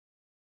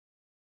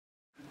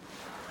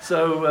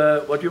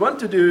So what we want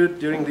to do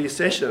during these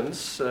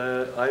sessions,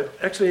 I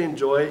actually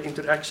enjoy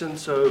interaction,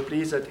 so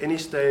please at any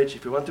stage,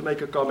 if you want to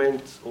make a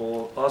comment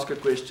or ask a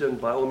question,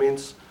 by all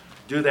means,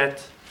 do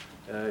that.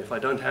 If I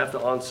don't have the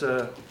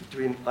answer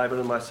between Ivan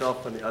and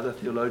myself and the other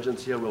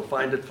theologians here, we'll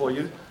find it for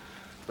you.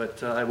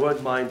 But I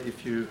won't mind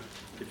if you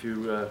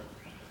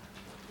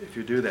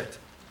do that.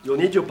 You'll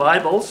need your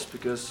Bibles,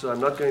 because I'm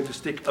not going to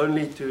stick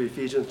only to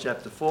Ephesians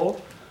chapter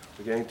 4.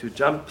 We're going to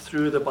jump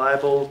through the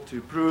Bible to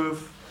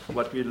prove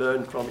what we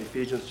learned from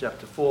Ephesians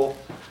chapter 4.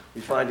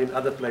 We find in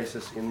other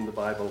places in the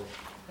Bible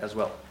as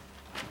well.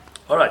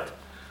 All right,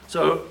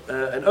 so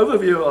an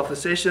overview of the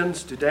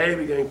sessions. Today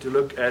we're going to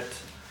look at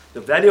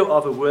the value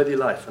of a worthy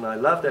life. And I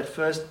love that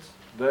first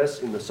verse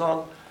in the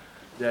song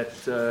that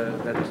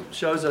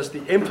shows us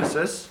the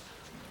emphasis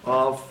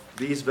of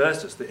these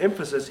verses. The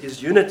emphasis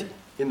is unity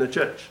in the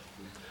church.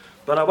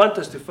 But I want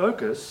us to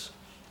focus,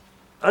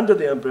 under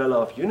the umbrella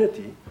of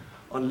unity,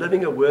 on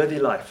living a worthy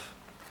life.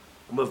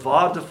 Om 'n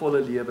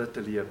waardevolle lewe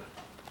te lewe.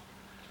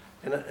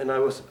 And I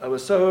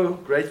was so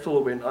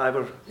grateful when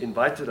Ivor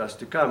invited us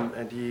to come,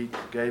 and he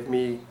gave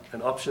me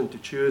an option to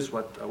choose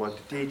what I want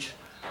to teach.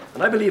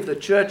 And I believe the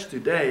church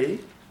today,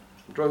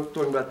 I'm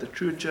talking about the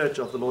true church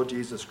of the Lord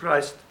Jesus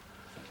Christ,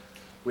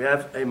 we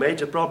have a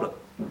major problem.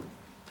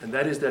 And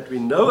that is that we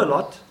know a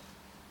lot,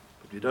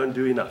 but we don't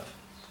do enough.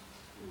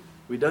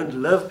 We don't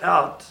live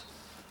out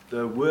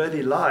the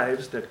worthy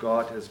lives that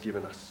God has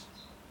given us.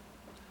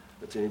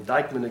 It's an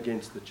indictment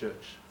against the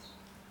church.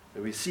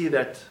 And we see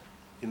that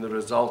in the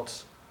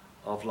results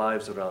of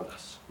lives around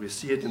us. We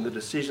see it in the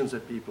decisions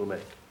that people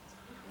make.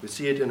 We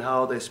see it in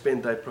how they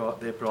spend their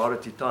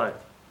priority time.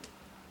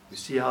 We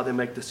see how they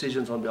make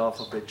decisions on behalf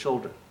of their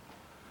children.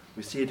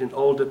 We see it in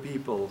older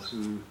people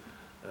who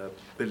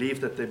believe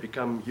that they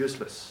become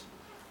useless.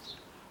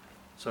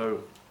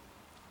 So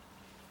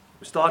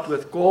we start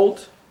with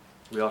called.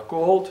 We are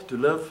called to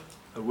live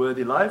a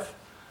worthy life.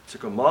 It's a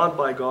command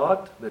by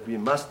God that we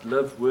must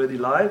live worthy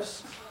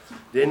lives.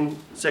 Then,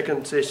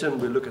 second session,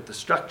 we look at the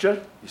structure,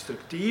 die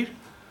struktuur,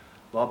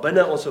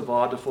 waarbinne ons 'n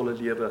waardevolle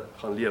lewe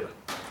gaan lewe.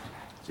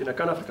 Sien, ek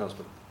kan Afrikaans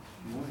praat.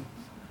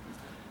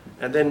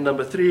 And then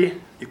number 3,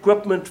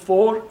 equipment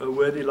for a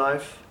worthy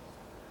life.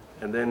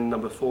 And then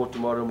number 4,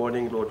 tomorrow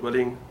morning, Lord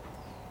willing,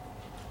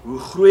 hoe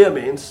groei 'n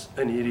mens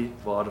in hierdie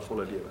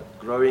waardevolle lewe?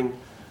 Growing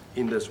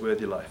in this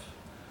worthy life.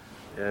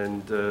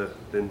 And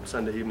then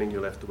Sunday evening,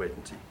 you'll have to wait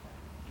and see.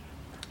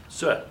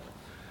 So,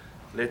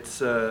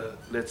 let's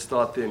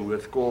start then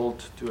with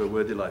called to a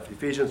worthy life.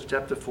 Ephesians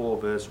chapter 4,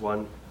 verse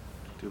 1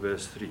 to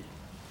verse 3.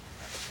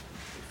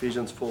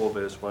 Ephesians 4,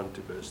 verse 1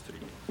 to verse 3.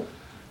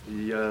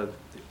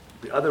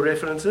 The other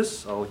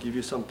references, I'll give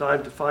you some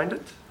time to find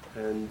it.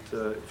 And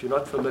if you're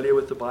not familiar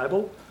with the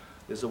Bible,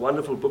 there's a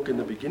wonderful book in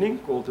the beginning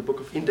called the Book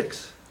of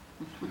Index.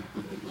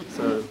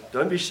 So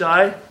don't be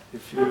shy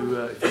if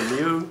you're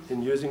new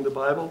in using the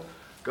Bible.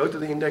 Go to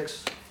the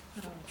index,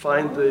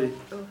 find the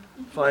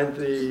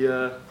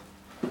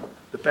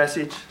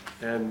passage,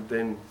 and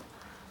then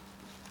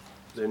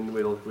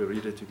we'll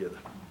read it together.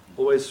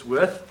 Always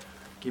worth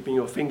keeping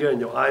your finger and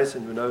your eyes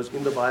and your nose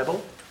in the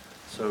Bible.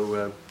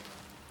 So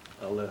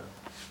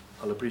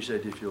I'll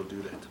appreciate if you'll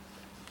do that.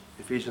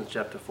 Ephesians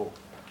chapter 4,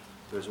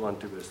 verse 1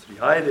 to verse 3.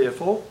 I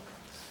therefore,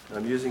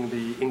 I'm using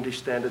the English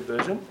Standard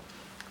Version.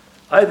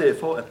 I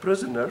therefore, a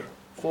prisoner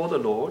for the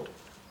Lord,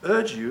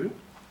 urge you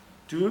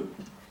to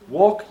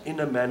walk in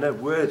a manner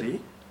worthy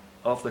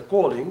of the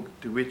calling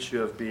to which you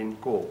have been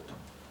called,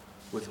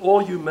 with all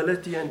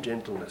humility and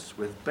gentleness,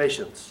 with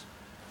patience,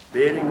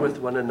 bearing with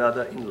one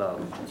another in love,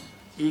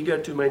 eager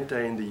to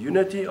maintain the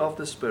unity of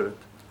the Spirit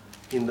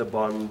in the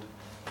bond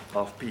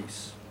of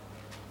peace.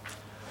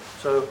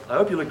 So I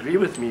hope you'll agree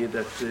with me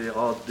that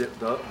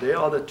there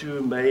are the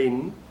two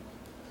main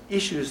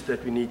issues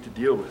that we need to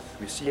deal with.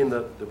 We see in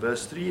the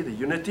verse 3, the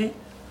unity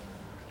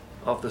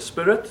of the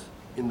Spirit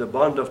in the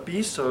bond of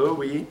peace. So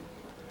we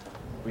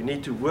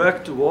need to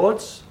work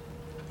towards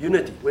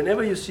unity.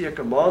 Whenever you see a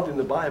command in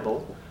the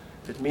Bible,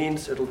 it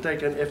means it'll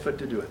take an effort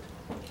to do it.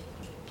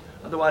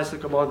 Otherwise, the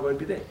command won't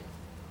be there.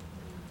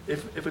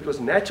 If it was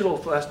natural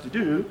for us to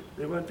do,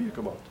 there won't be a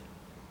command.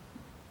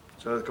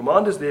 So the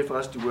command is there for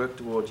us to work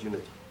towards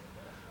unity.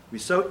 We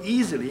so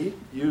easily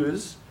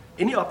use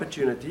any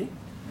opportunity,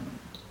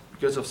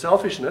 because of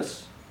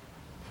selfishness,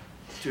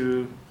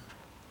 to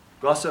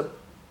gossip,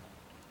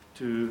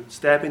 to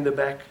stab in the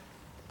back,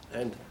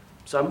 and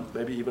some,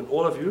 maybe even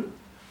all of you,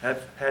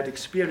 have had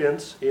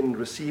experience in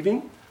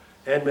receiving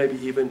and maybe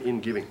even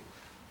in giving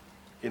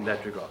in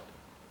that regard.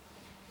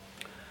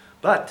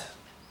 But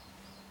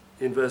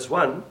in verse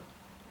 1,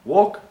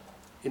 walk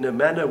in a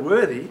manner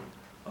worthy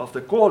of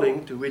the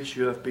calling to which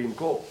you have been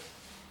called.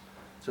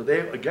 So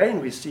there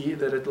again we see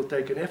that it'll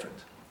take an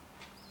effort.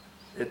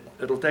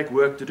 It'll take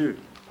work to do.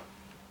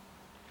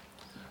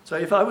 So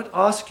if I would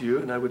ask you,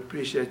 and I would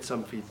appreciate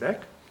some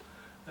feedback,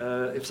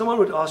 if someone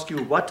would ask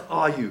you, what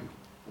are you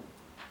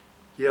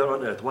here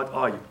on earth? What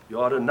are you? You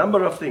are a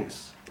number of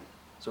things.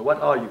 So what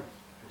are you?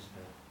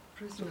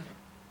 Prisoner.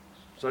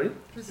 Sorry?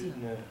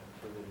 Prisoner.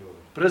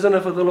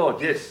 Prisoner for the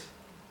Lord, yes.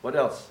 What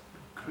else?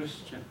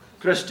 Christian.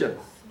 Christian.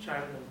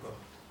 Child of God.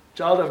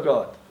 Child of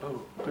God.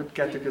 Oh, good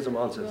catechism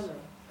answers.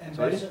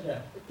 Sorry?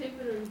 Ambassador. A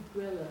temporary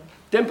dweller.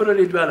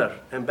 Temporary dweller.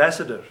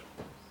 Ambassador.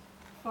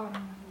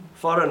 Foreigner.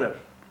 Foreigner.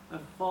 A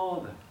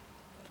father.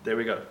 There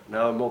we go.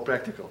 Now more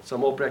practical.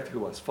 Some more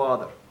practical ones.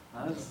 Father.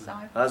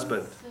 Husband.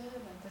 Husband.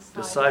 Servant.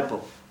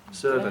 Disciple.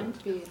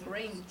 Servant. Grandparent.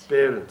 Friend.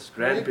 Parents.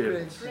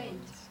 Grandparents. Friend.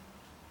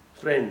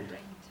 Friend.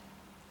 Friend.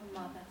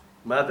 Mother.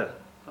 Mother.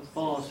 A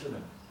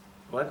pastor.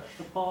 What?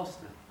 A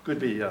pastor. Could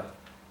be, yeah.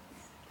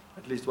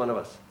 At least one of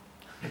us.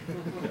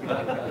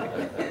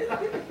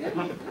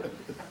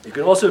 You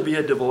can also be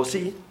a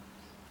divorcee.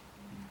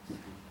 You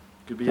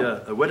could be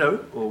a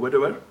widow or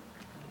widower.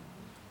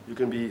 You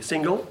can be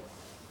single.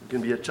 You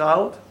can be a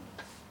child.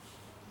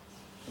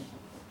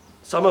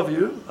 Some of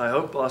you, I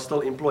hope, are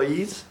still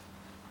employees.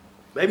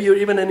 Maybe you're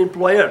even an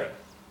employer.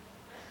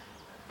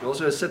 You're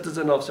also a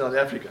citizen of South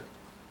Africa,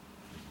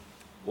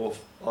 or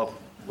of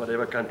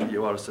whatever country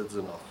you are a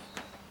citizen of.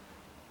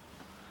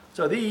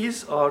 So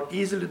these are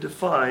easily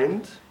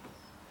defined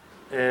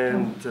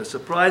and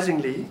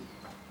surprisingly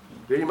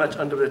very much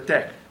under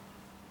attack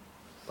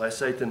by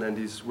Satan and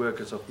his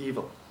workers of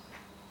evil.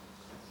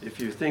 If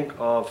you think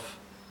of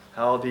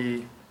how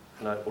and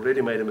I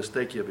already made a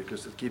mistake here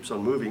because it keeps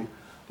on moving,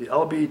 the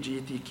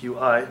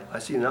LGBTQI, I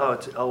see now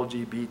it's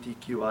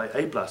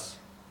LGBTQIA+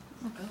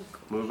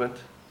 movement.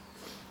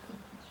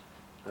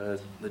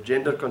 The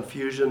gender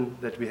confusion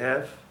that we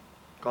have,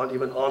 can't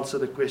even answer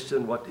the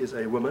question, what is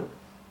a woman?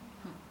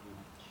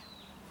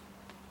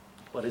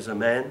 What is a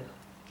man?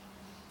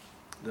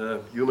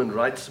 The human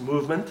rights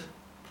movement,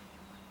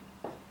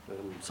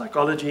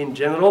 psychology in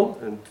general,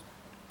 and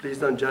please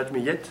don't judge me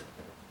yet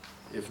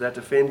if that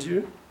offends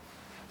you.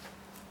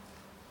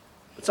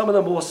 But some of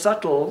the more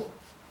subtle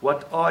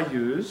what are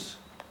yous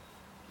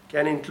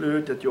can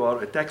include that you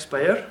are a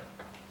taxpayer,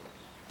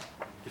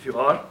 if you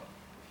are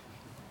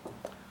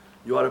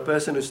a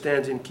person who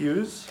stands in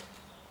queues,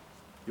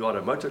 you are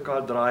a motor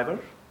car driver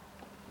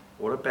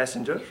or a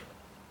passenger,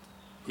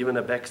 even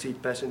a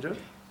backseat passenger,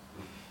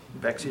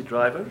 backseat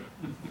driver,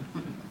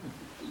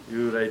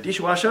 you're a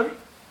dishwasher,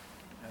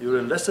 you're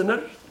a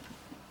listener,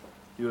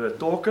 you're a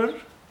talker,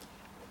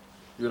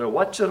 you're a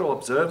watcher or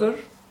observer,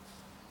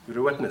 you're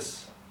a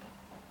witness.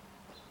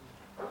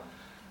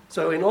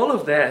 So in all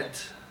of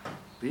that,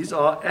 these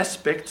are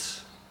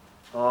aspects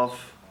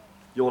of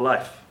your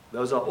life.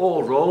 Those are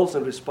all roles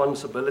and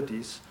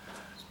responsibilities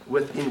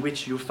within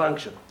which you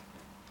function,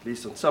 at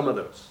least on some of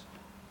those.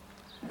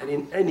 And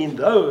in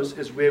those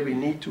is where we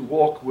need to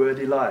walk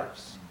worthy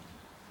lives.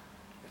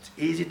 It's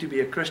easy to be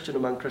a Christian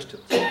among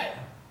Christians.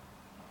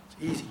 It's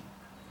easy,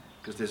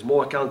 because there's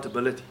more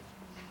accountability.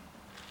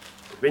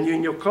 But when you're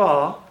in your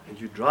car and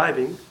you're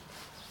driving,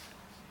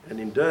 and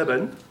in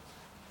Durban,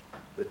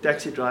 the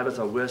taxi drivers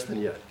are worse than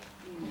here.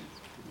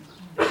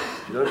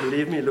 If you don't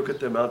believe me, look at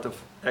the amount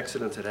of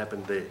accidents that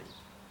happened there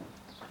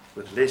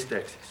with less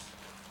taxis.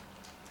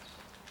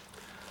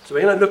 So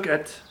we're going to look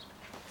at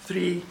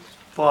 3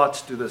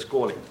 parts to this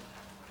calling,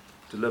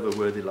 to live a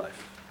worthy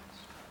life.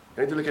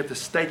 We're going to look at the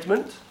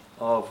statement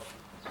of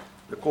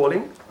the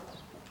calling.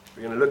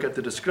 We're going to look at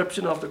the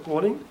description of the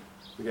calling.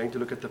 We're going to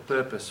look at the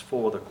purpose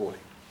for the calling.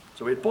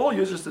 So when Paul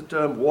uses the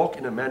term walk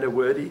in a manner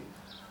worthy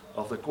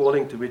of the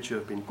calling to which you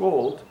have been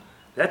called,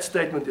 that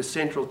statement is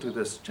central to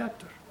this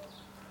chapter.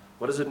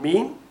 What does it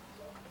mean?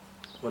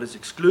 What is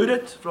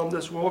excluded from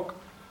this walk?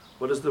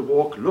 What does the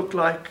walk look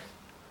like?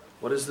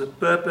 What is the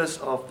purpose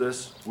of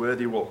this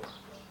worthy walk?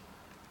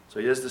 So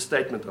here's the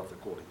statement of the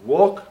calling.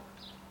 Walk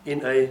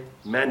in a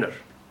manner.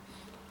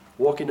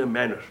 Walk in a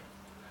manner.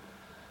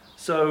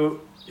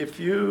 So if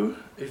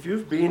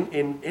you've been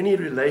in any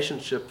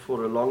relationship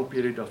for a long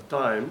period of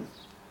time,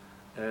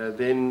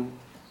 then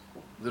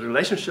the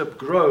relationship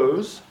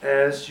grows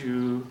as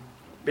you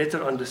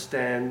better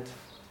understand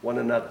one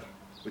another.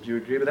 Would you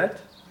agree with that?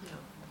 Yeah.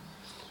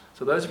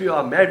 So those of you who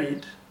are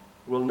married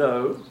will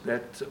know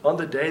that on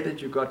the day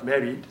that you got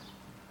married,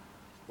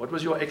 what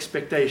was your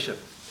expectation?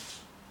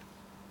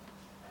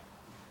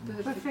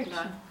 Perfect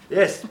life.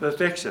 Yes,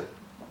 perfection.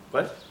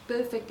 What?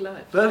 Perfect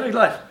life. Perfect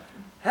life.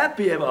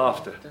 Happy ever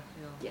after.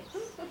 Yes.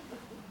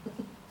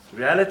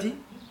 Reality?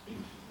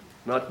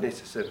 Not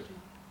necessarily.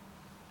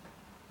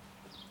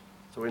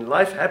 So when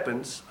life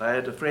happens, I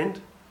had a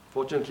friend,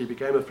 fortunately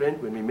became a friend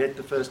when we met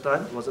the first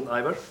time. It wasn't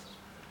Ivor.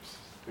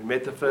 We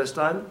met the first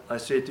time. I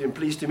said to him,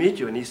 pleased to meet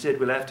you. And he said,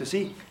 we'll have to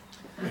see.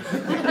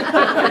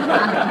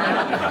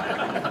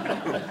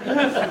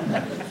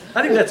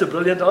 I think that's a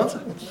brilliant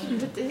answer.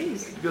 It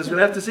is. Because we'll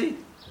have to see.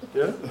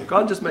 You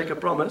can't just make a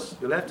promise.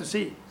 You'll have to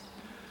see.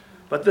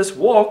 But this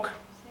walk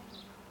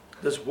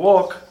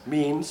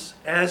means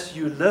as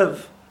you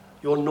live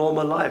your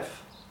normal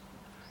life.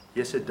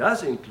 Yes, it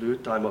does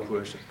include time of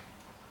worship.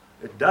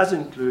 It does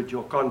include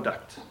your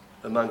conduct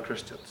among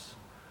Christians.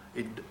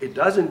 It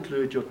does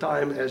include your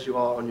time as you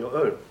are on your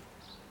own.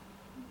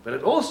 But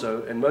it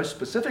also, and most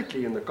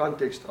specifically in the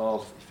context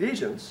of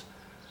Ephesians,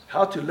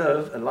 how to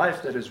live a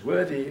life that is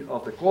worthy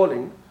of the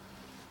calling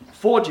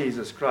for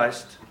Jesus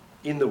Christ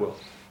in the world.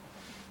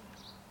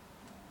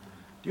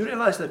 Do you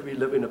realize that we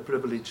live in a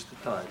privileged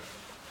time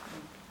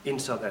in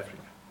South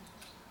Africa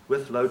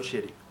with load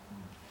shedding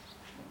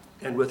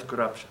and with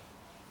corruption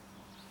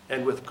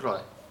and with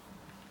crime?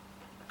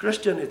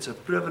 Christian, it's a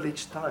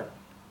privileged time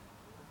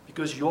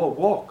because your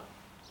walk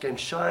can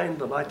shine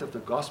the light of the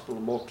gospel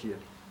more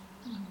clearly.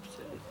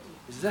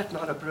 Is that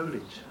not a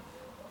privilege?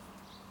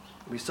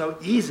 We so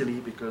easily,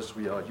 because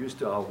we are used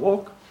to our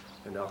walk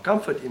and our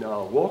comfort in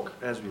our walk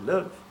as we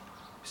live,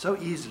 we so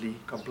easily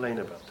complain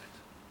about that.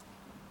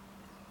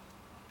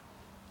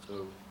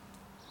 So,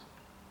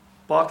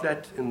 park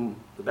that in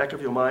the back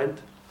of your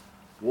mind.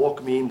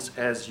 Walk means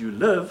as you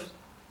live,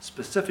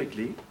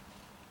 specifically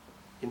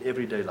in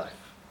everyday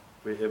life,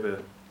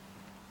 wherever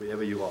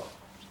you are.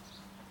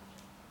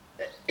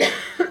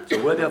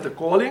 So, worthy of the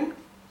calling.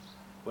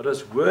 What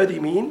does worthy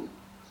mean?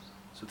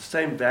 So, the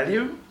same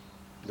value.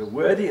 The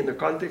worthy in the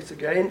context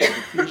again of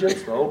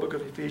Ephesians, the whole book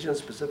of Ephesians,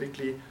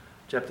 specifically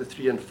chapter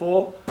 3 and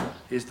 4,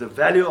 is the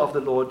value of the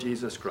Lord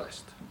Jesus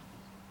Christ.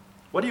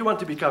 What do you want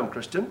to become,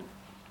 Christian?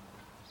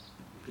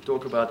 We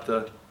talk about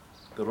the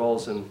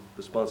roles and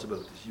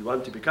responsibilities. You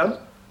want to become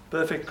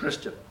perfect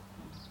Christian.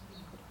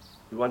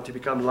 You want to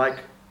become like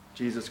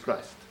Jesus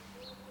Christ.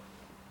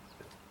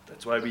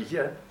 That's why we're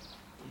here.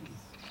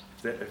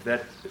 If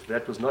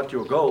that was not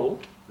your goal,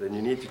 then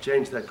you need to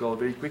change that goal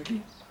very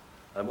quickly.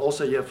 I'm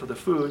also here for the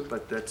food,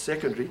 but that's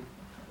secondary.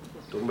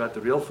 I'm talking about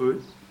the real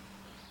food.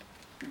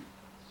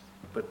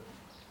 But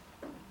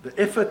the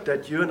effort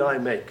that you and I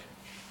make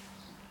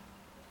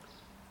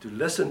to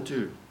listen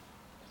to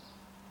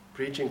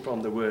preaching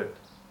from the Word,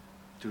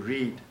 to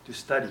read, to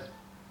study,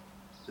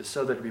 is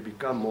so that we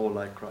become more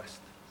like Christ.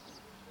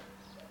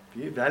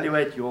 If you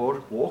evaluate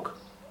your walk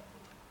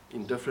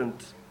in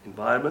different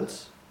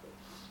environments,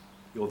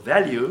 your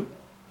value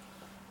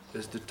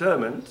is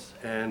determined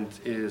and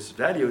is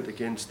valued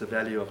against the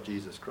value of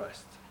Jesus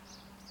Christ.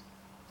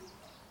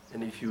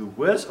 And if you're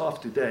worse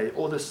off today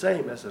or the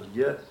same as a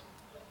year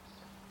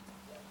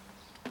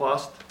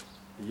past,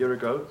 a year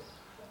ago,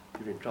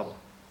 you're in trouble.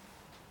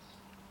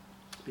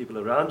 People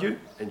around you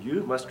and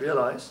you must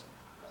realize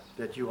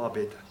that you are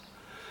better.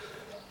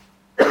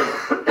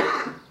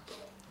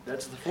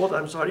 That's the fourth.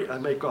 I'm sorry, I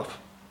may cough.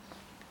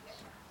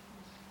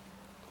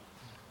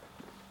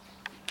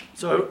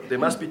 So there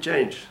must be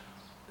change.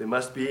 There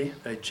must be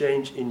a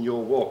change in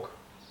your walk.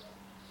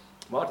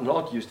 Martin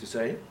Luther used to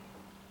say,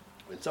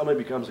 when someone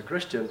becomes a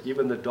Christian,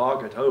 even the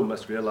dog at home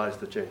must realize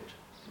the change.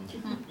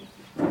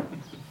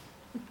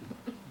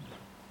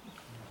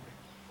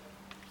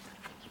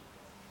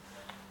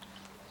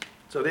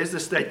 So there's the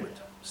statement.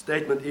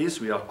 Statement is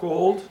we are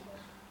called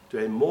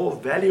to a more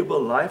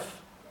valuable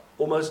life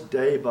almost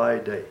day by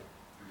day.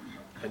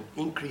 An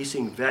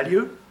increasing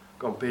value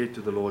compared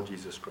to the Lord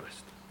Jesus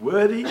Christ.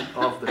 Worthy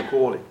of the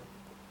calling.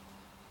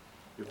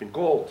 You've been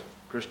called,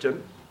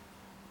 Christian.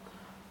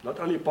 Not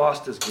only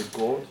pastors get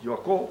called, you are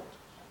called.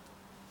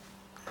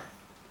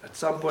 At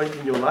some point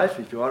in your life,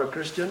 if you are a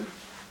Christian,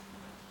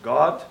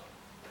 God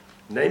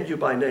named you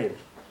by name.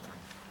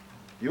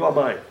 You are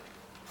mine.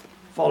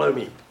 Follow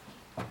me.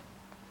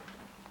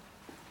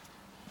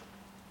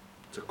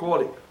 It's a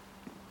calling.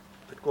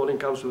 That calling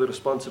comes with a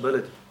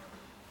responsibility.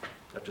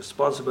 That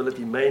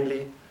responsibility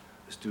mainly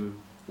is to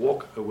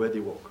walk a worthy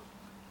walk,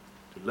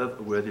 to live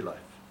a worthy life.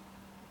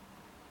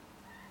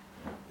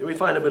 Then we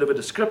find a bit of a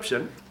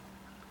description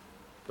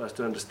for us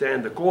to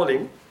understand the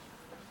calling.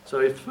 So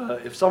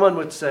if someone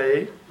would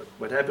say,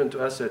 what happened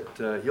to us at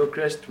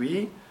Hillcrest,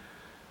 we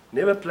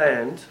never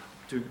planned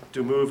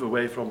to move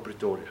away from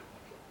Pretoria.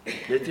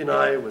 Nettie and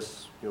I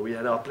we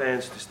had our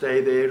plans to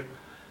stay there,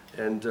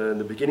 and in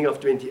the beginning of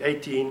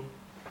 2018,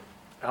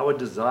 our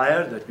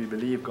desire that we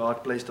believe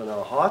God placed on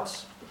our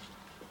hearts,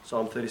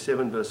 Psalm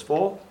 37 verse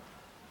 4,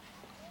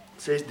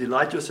 says,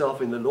 delight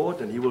yourself in the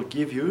Lord and He will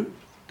give you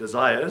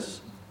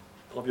desires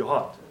of your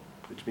heart,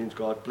 which means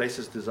God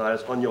places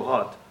desires on your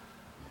heart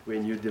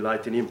when you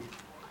delight in Him.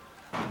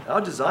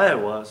 Our desire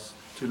was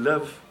to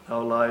live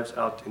our lives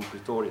out in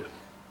Pretoria.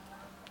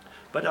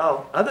 But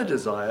our other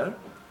desire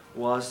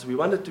was we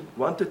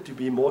wanted to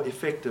be more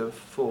effective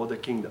for the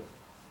kingdom.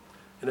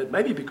 And it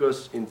may be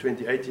because in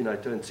 2018 I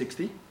turned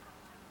 60,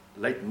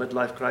 late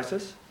midlife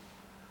crisis,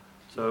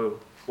 so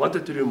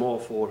wanted to do more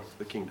for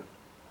the kingdom.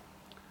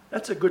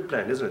 That's a good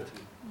plan, isn't it?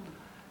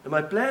 And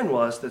my plan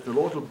was that the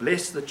Lord will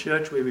bless the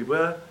church where we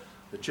were,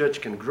 the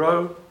church can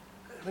grow.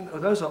 I mean,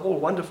 those are all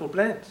wonderful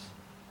plans.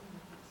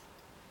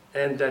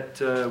 And that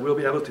we'll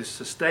be able to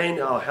sustain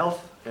our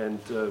health and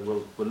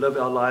we'll live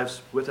our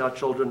lives with our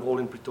children all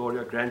in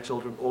Pretoria,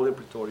 grandchildren all in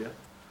Pretoria.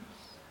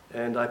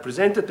 And I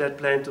presented that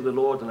plan to the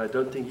Lord, and I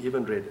don't think He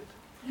even read it,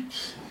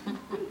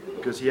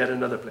 because He had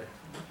another plan.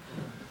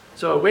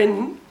 So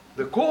when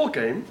the call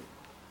came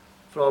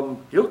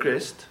from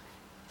Hillcrest,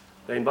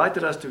 they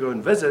invited us to go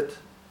and visit.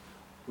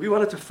 We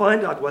wanted to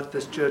find out what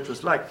this church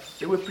was like.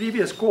 There were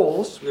previous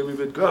calls where we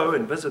would go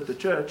and visit the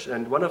church,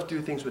 and one of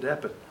two things would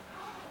happen.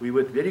 We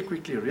would very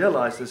quickly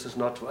realize this is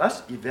not for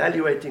us,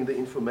 evaluating the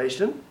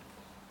information,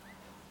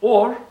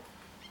 or,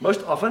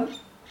 most often,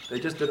 they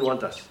just didn't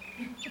want us.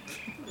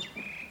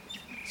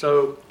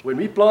 So when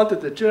we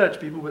planted the church,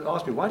 people would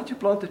ask me, why did you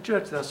plant the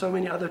church? There are so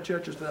many other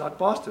churches without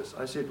pastors.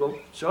 I said, well,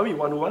 show me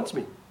one who wants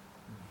me.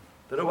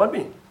 They don't want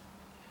me.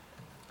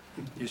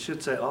 You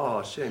should say,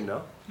 oh, shame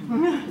now.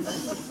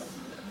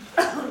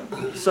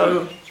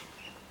 So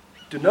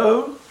to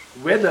know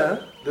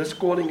whether this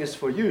calling is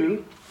for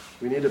you,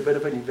 we need a bit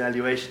of an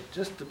evaluation,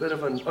 just a bit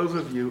of an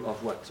overview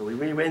of what. So we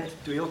went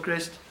to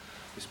Hillcrest,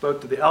 we spoke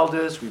to the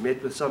elders, we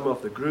met with some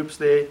of the groups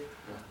there,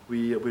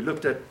 we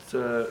looked at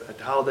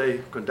how they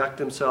conduct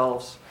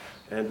themselves,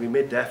 and we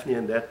met Daphne,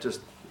 and that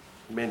just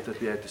meant that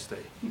we had to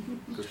stay,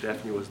 because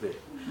Daphne was there.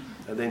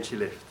 And then she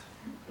left.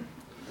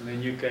 And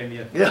then you came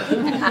here. Yeah.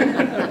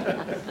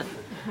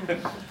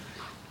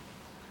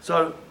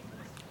 So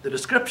the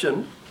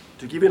description,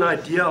 to give you an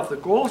idea of the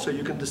call, so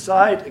you can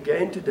decide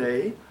again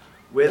today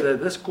whether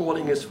this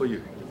calling is for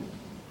you.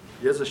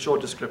 Here's a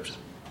short description.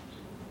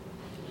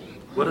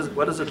 What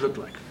does it look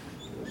like?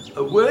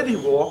 A worthy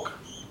walk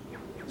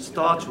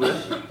starts with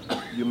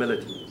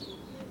humility.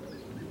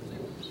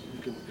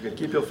 You can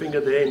keep your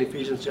finger there in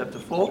Ephesians chapter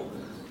 4,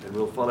 and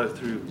we'll follow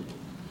through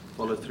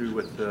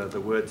with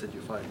the words that you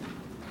find.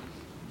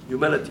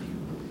 Humility.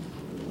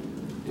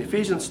 In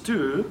Ephesians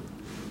 2,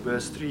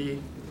 verse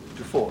 3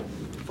 to 4.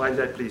 Find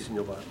that, please, in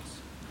your Bibles.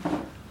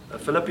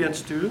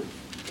 Philippians 2,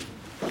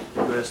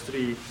 verse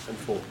 3 and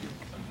 4.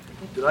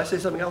 Did I say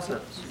something else now?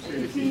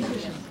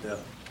 Ephesians. Yeah.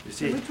 You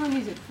see? Which one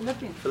is it?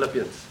 Philippians.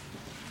 Philippians.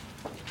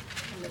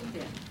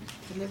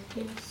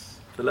 Philippians.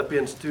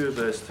 Philippians 2,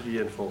 verse 3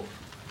 and 4.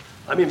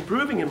 I'm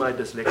improving in my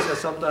dyslexia.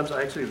 Sometimes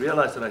I actually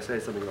realize that I say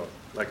something wrong,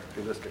 like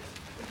in this case.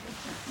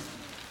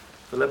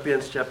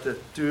 Philippians chapter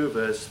 2,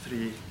 verse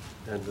 3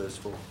 and verse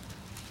 4.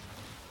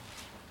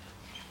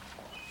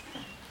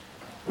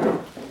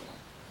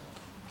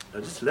 Now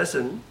just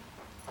listen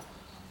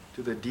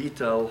to the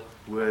detailed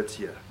words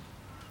here.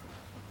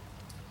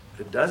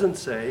 It doesn't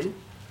say,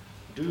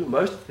 do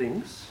most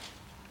things,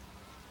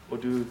 or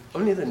do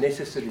only the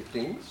necessary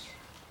things,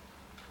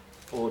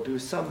 or do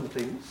some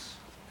things.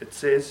 It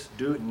says,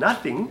 do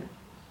nothing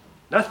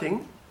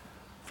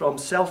from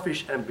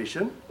selfish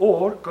ambition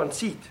or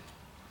conceit,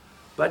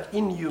 but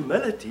in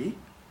humility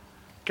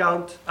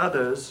count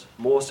others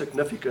more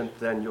significant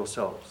than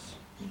yourselves.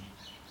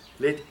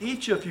 Let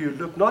each of you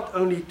look not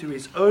only to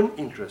his own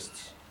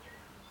interests,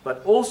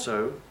 but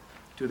also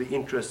to the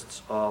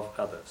interests of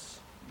others.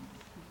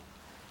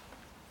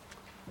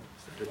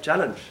 Is that a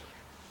challenge?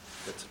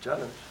 That's a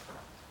challenge.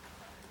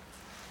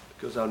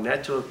 Because our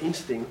natural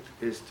instinct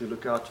is to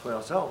look out for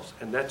ourselves,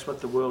 and that's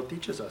what the world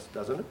teaches us,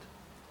 doesn't it?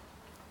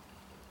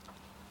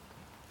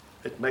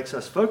 It makes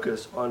us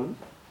focus on,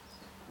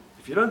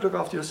 if you don't look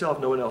after yourself,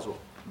 no one else will.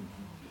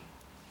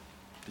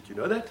 Did you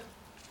know that?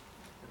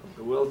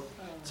 The world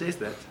says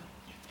that.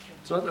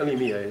 It's not only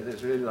me,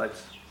 there's really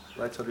lights.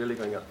 Lights are really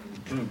going up.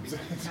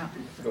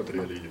 Not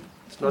really.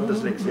 It's not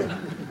dyslexia.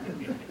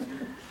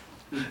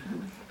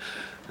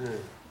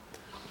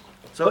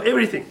 So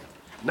everything,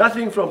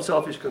 nothing from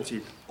selfish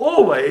conceit.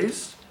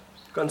 Always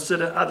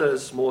consider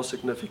others more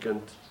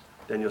significant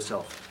than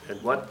yourself.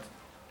 And what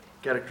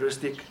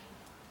characteristic,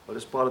 what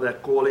is part of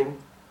that calling,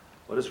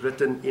 what is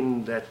written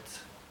in that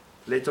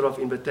letter of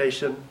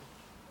invitation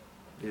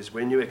is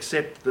when you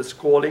accept this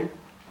calling,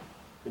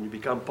 when you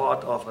become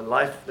part of a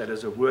life that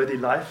is a worthy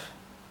life,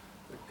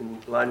 in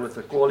line with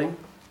the calling,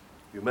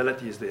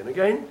 humility is there. And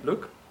again,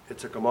 look,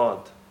 it's a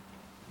command.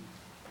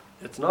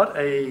 It's not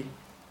a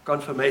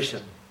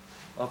confirmation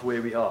of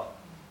where we are.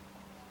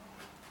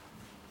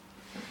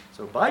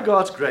 So by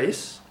God's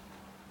grace,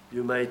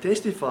 you may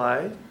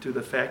testify to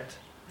the fact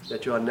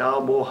that you are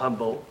now more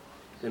humble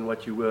than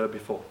what you were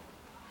before.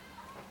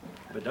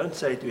 But don't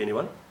say it to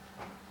anyone.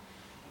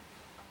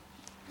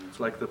 It's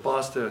like the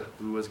pastor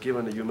who was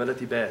given a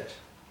humility badge.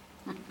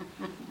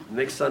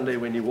 Next Sunday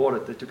when he wore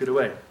it, they took it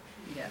away.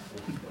 Yeah.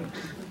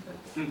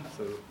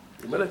 So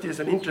humility is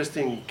an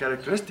interesting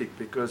characteristic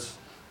because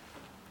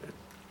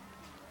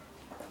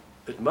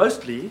it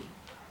mostly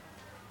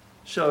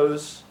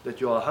shows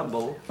that you are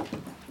humble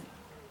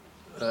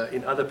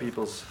in other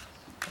people's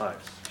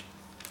lives.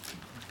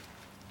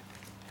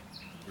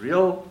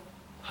 Real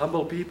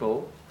humble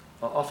people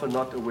are often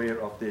not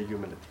aware of their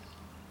humility.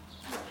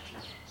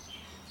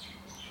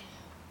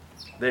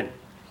 Then,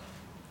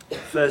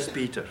 1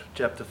 Peter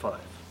chapter 5,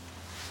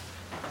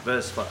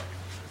 verse 5.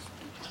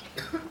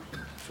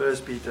 1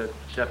 Peter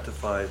chapter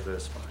 5,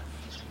 verse 5.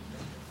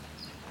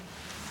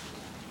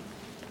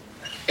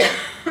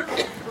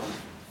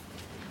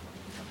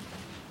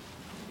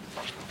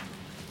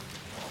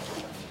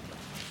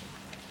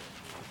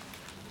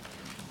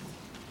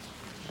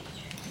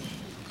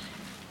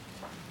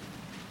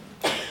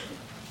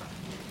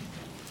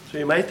 So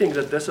you may think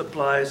that this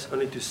applies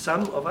only to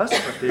some of us,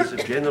 but there's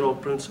a general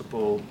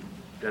principle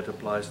that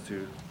applies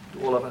to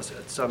all of us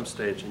at some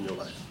stage in your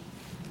life.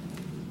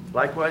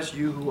 Likewise,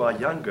 you who are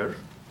younger,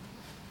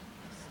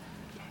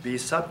 be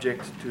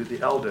subject to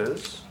the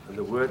elders. And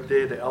the word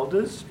there, the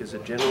elders, is a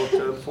general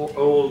term for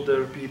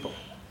older people.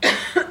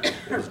 It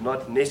is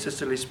not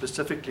necessarily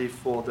specifically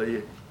for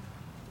the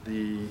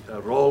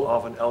role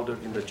of an elder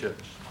in the church.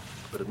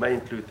 but it may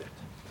include that.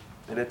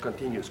 Then it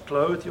continues,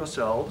 clothe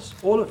yourselves,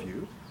 all of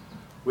you,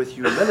 with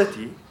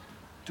humility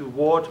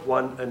toward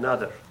one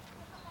another.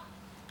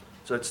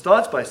 So it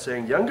starts by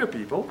saying, younger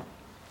people,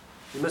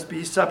 you must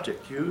be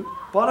subject.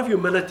 Part of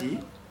humility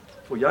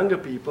for younger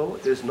people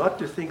is not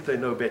to think they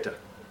know better.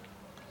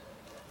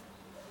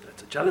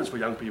 That's a challenge for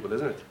young people,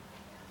 isn't it?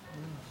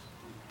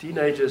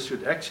 Teenagers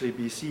should actually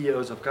be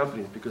CEOs of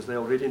companies because they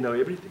already know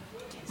everything.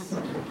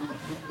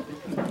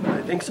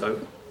 I think so.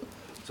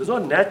 So it's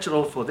not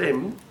natural for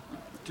them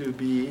to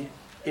be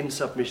in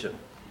submission.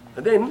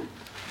 And then,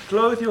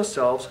 clothe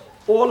yourselves,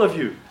 all of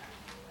you,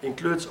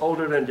 includes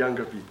older and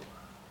younger people,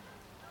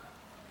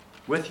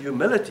 with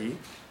humility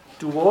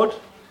toward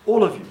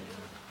all of you,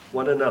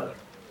 one another.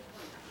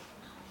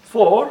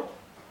 For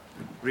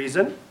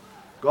reason,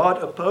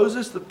 God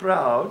opposes the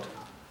proud,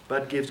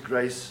 but gives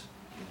grace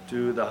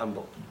to the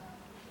humble.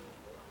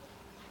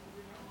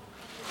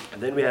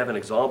 And then we have an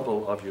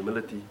example of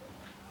humility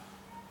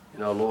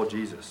in our Lord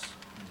Jesus,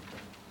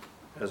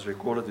 as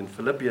recorded in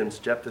Philippians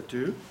chapter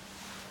 2,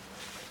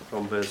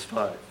 from verse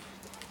 5.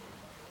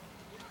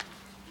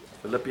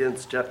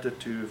 Philippians chapter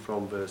 2,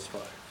 from verse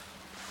 5.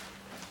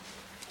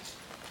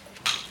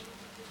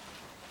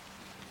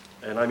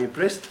 And I'm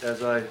impressed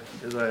as I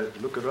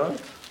look around.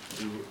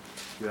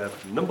 You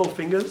have nimble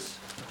fingers.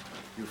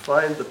 You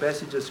find the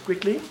passages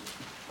quickly.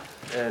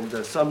 And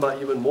some are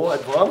even more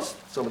advanced.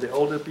 Some of the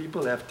older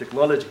people have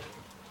technology.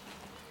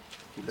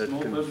 It's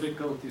more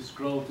biblical to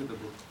scroll to the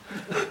book.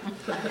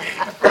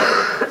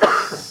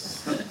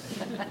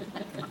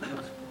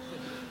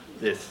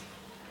 Yes.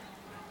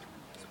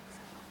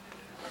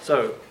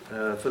 So,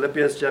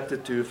 Philippians chapter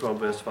 2 from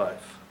verse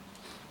 5.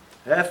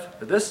 Have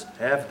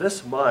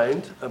this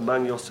mind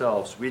among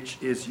yourselves, which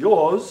is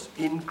yours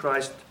in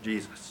Christ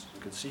Jesus.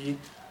 You can see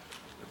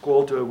the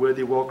call to a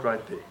worthy walk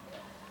right there.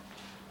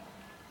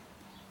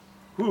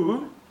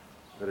 Who,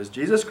 that is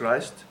Jesus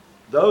Christ,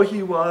 though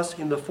he was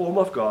in the form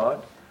of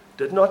God,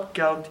 did not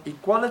count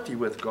equality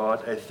with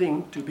God a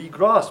thing to be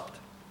grasped,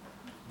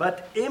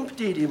 but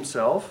emptied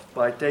himself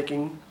by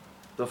taking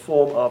the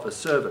form of a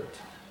servant,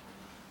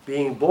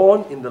 being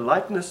born in the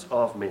likeness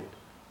of men,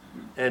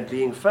 and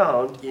being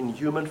found in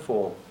human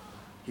form.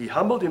 He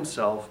humbled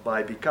himself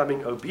by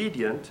becoming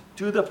obedient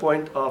to the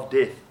point of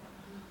death,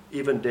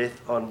 even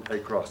death on a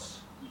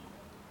cross.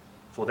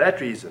 For that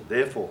reason,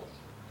 therefore,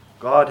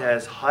 God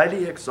has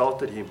highly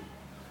exalted him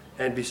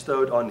and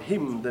bestowed on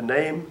him the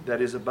name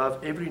that is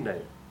above every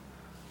name,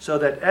 so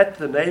that at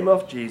the name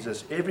of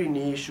Jesus every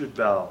knee should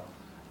bow,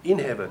 in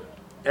heaven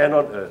and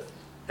on earth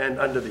and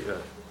under the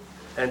earth,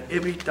 and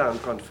every tongue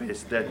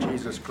confess that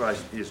Jesus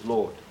Christ is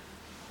Lord,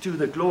 to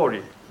the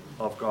glory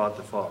of God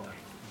the Father.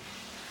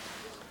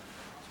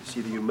 So you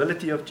see the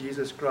humility of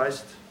Jesus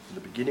Christ in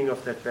the beginning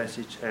of that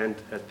passage and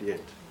at the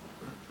end.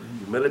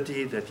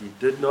 Humility that he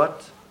did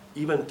not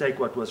even take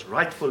what was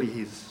rightfully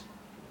his.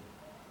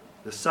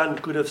 The Son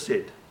could have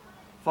said,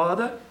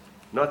 Father,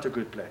 not a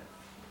good plan.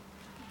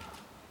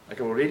 I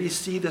can already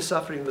see the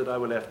suffering that I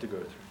will have to go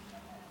through.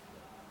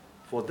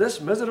 For this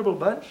miserable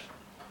bunch,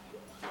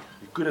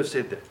 he could have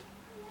said that.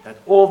 Had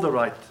all the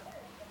right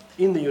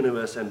in the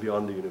universe and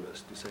beyond the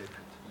universe to say that.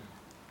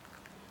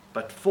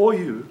 But for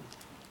you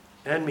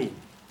and me,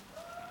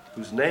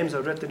 whose names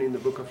are written in the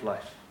book of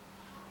life,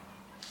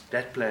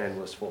 that plan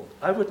was formed.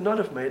 I would not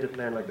have made a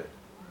plan like that.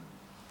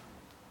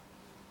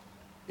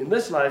 In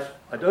this life,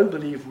 I don't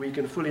believe we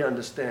can fully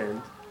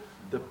understand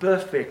the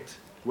perfect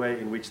way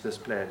in which this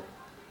plan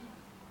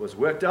was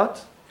worked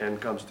out and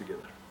comes together.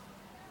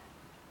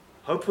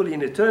 Hopefully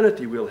in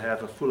eternity we'll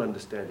have a full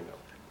understanding of it.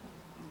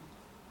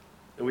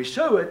 And we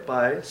show it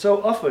by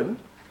so often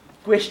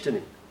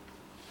questioning.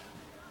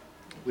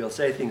 We'll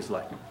say things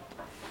like,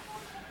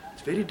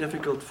 it's very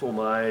difficult for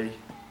my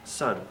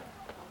son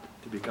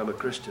to become a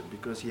Christian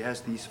because he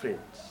has these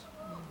friends.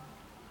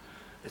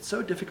 It's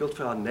so difficult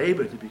for our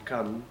neighbor to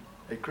become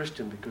a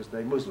Christian because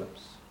they're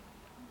Muslims.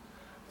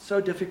 It's so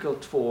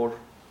difficult for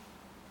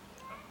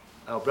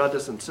our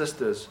brothers and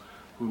sisters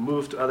who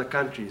move to other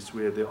countries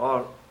where there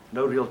are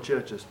no real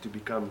churches to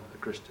become a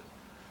Christian.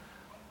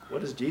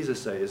 What does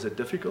Jesus say? Is it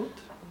difficult?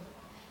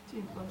 It's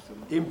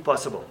impossible.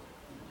 Impossible.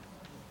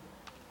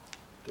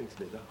 Thanks,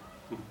 Leda.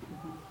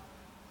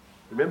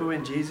 Remember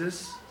when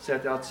Jesus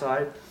sat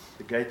outside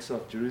the gates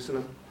of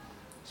Jerusalem,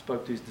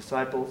 spoke to his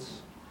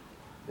disciples,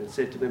 and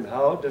said to them,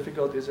 how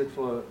difficult is it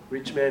for a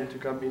rich man to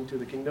come into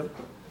the kingdom?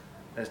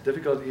 As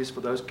difficult it is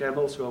for those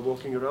camels who are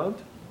walking around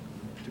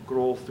to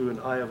crawl through an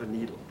eye of a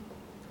needle.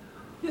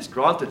 Yes,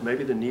 granted,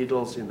 maybe the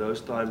needles in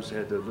those times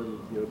had a little,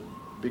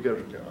 bigger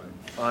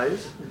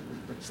eyes.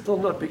 Still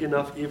not big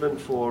enough even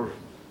for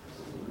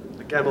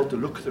the camel to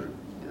look through.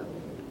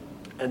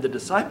 And the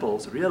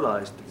disciples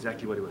realized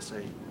exactly what he was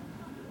saying.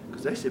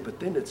 Because they said, but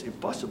then it's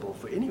impossible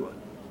for anyone.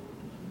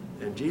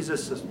 And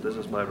Jesus, this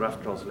is my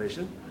rough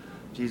translation,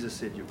 Jesus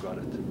said, you've got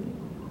it.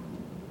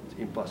 It's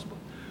impossible.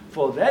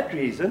 For that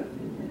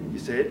reason, he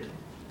said,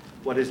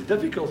 what is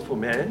difficult for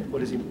man,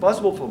 what is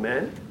impossible for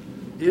man,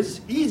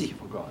 is easy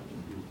for God.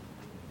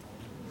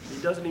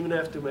 He doesn't even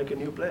have to make a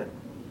new plan.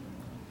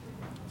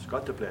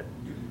 got the plan.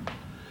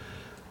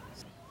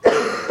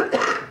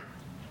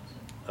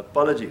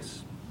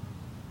 Apologies.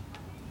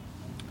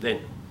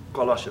 Then,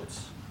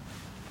 Colossians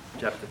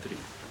chapter 3.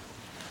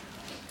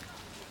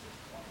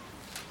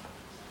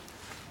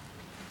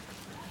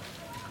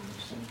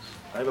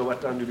 Ivor,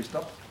 what time do we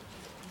stop?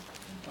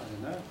 I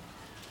don't know.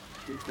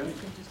 Keep going.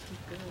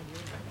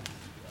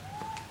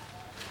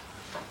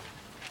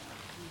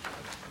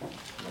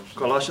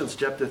 Colossians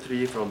chapter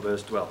 3 from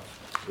verse 12.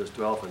 Verse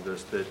 12 and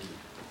verse 13.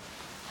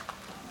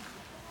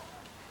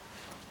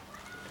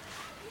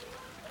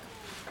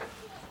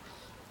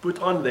 Put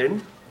on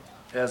then,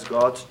 as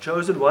God's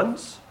chosen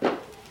ones.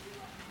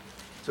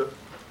 So,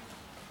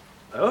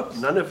 I hope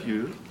none of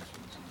you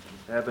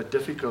have a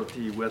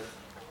difficulty with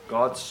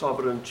God's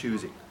sovereign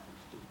choosing,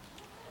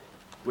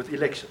 with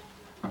election.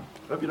 I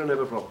hope you don't have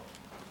a problem.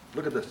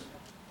 Look at this.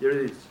 Here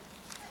it is.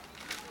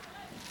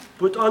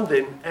 Put on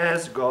then,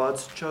 as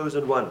God's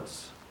chosen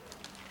ones,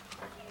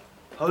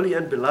 holy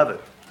and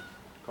beloved,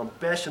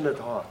 compassionate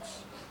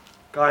hearts,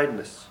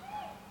 kindness,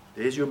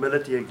 there's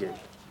humility again,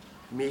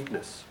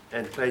 meekness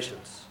and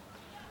patience,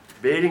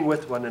 bearing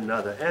with one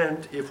another,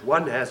 and if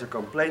one has a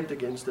complaint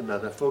against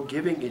another,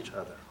 forgiving each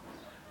other,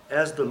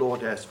 as the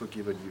Lord has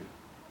forgiven you,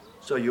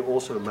 so you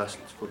also must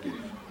forgive.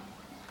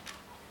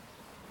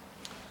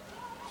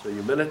 So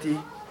humility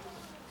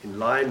in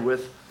line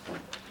with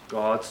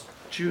God's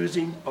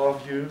choosing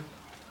of you,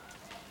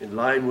 in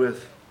line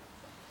with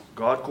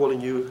God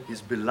calling you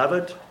His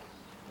beloved,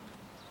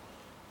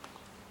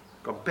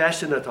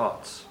 compassionate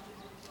hearts.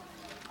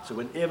 So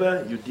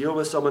whenever you deal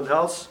with someone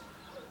else,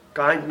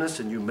 kindness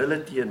and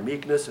humility and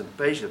meekness and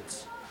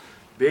patience,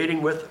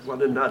 bearing with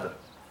one another,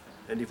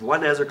 and if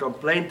one has a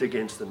complaint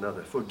against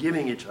another,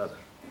 forgiving each other.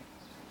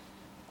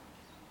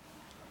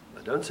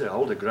 I don't say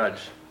hold a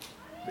grudge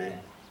there.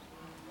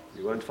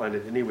 You won't find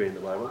it anywhere in the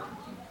Bible.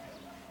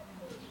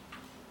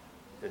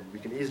 And we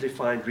can easily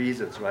find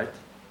reasons, right,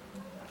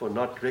 for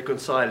not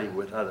reconciling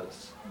with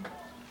others.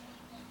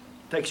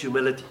 It takes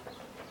humility,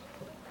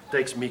 it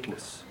takes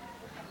meekness,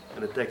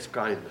 and it takes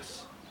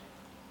kindness.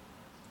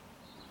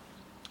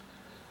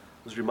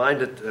 I was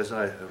reminded as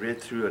I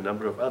read through a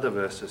number of other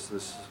verses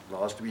this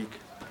last week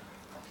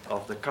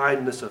of the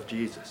kindness of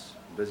Jesus.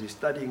 I'm busy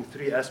studying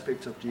three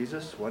aspects of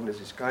Jesus. One is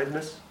His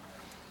kindness.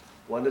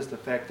 One is the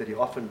fact that He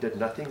often did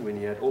nothing when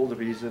He had all the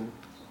reason,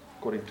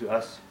 according to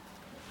us,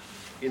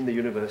 in the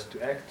universe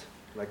to act,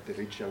 like the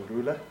rich young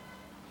ruler.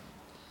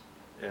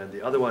 And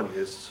the other one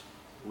is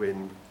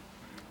when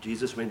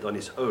Jesus went on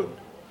His own,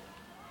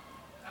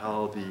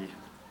 how the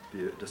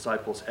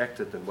disciples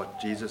acted and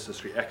what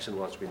Jesus' reaction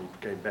was when He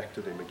came back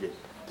to them again.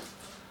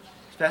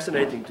 It's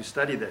fascinating to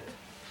study that.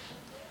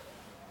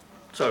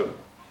 So,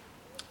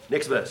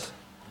 next verse,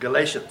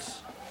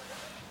 Galatians.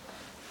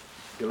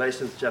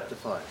 Galatians chapter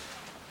 5.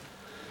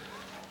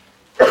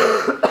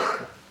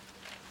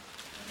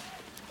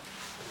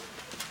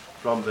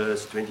 From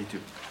verse 22.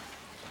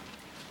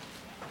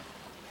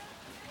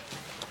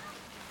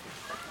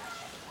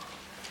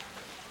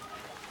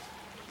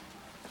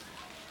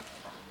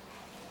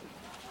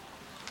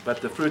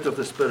 But the fruit of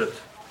the Spirit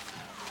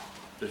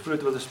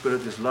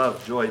is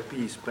love, joy,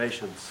 peace,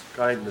 patience,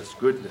 kindness,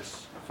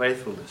 goodness,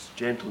 faithfulness,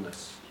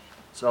 gentleness,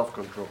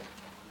 self-control.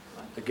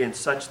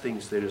 Against such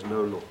things there is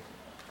no law.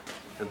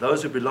 And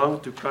those who belong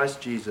to Christ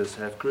Jesus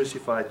have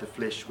crucified the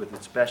flesh with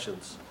its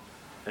passions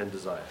and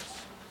desires.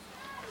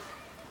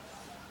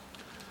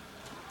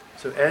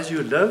 So as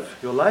you live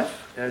your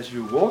life, as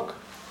you walk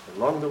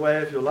along the way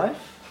of your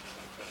life,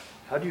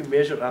 how do you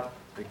measure up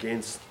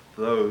against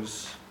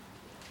those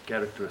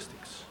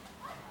characteristics?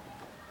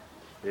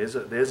 There's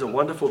a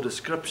wonderful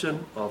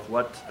description of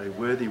what a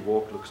worthy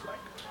walk looks like.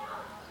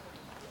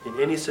 In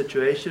any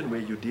situation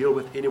where you deal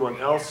with anyone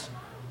else,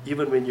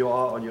 even when you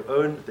are on your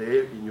own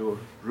there in your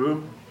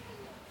room,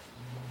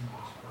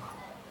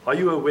 are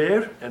you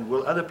aware, and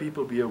will other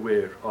people be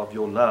aware of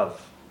your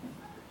love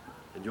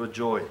and your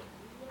joy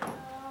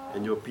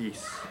and your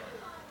peace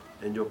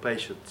and your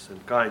patience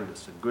and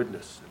kindness and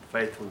goodness and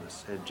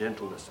faithfulness and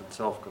gentleness and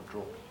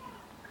self-control?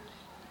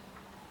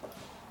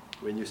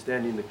 When you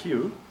stand in the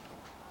queue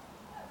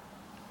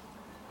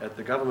at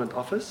the government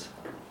office,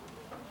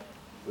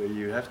 where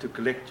you have to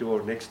collect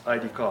your next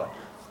ID card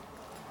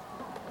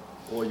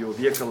or your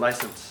vehicle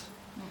license,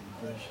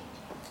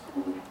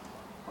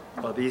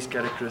 are these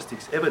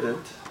characteristics evident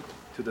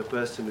to the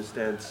person who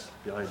stands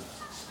behind you?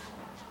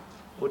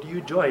 Or do you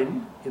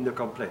join in the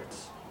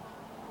complaints?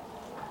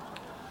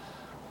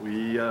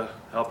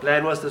 Our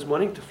plan was this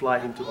morning to fly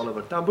into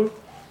Oliver Tambo.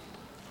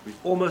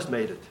 We've almost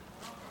made it.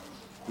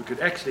 We could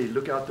actually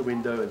look out the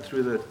window and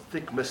through the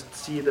thick mist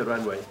see the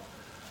runway.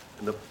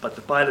 But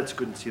the pilots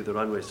couldn't see the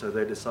runway, so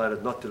they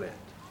decided not to land.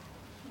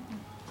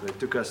 They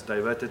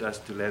diverted us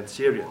to land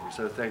Syria. We're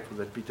so thankful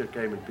that Peter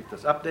came and picked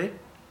us up there.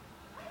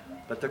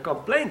 But the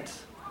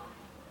complaint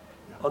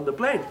on the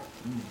plane.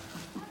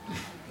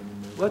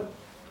 What?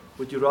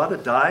 Would you rather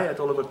die at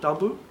Oliver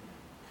Tambo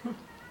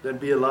than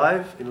be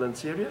alive in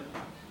Lanseria?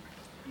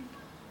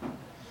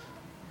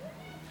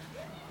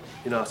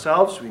 in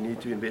ourselves, we need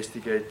to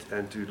investigate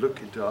and to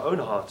look into our own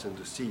hearts and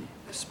to see,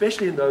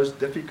 especially in those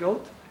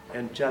difficult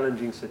and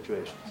challenging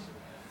situations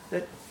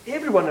that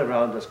everyone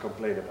around us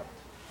complain about.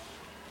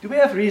 Do we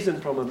have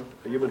reason from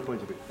a human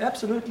point of view?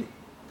 Absolutely.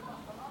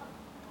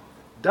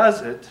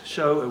 Does it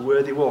show a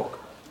worthy walk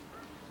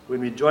when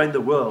we join the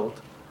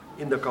world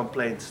in the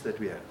complaints that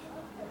we have?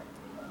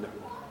 No.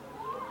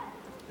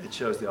 It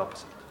shows the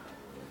opposite.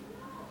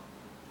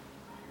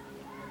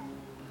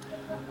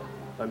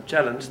 I'm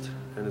challenged,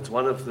 and it's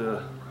one of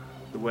the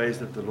ways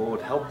that the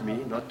Lord helped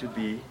me not to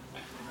be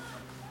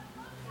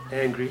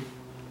angry,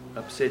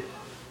 upset,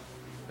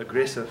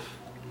 aggressive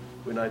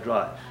when I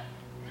drive.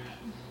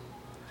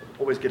 I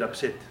always get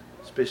upset,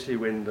 especially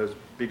when those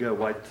bigger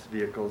white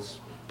vehicles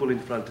pull in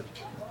front of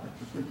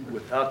me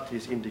without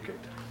his indicator.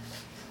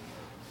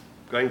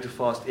 Going too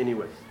fast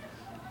anyway.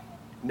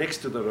 Next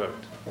to the road,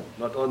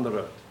 not on the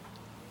road.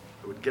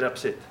 I would get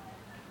upset.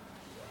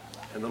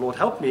 And the Lord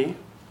helped me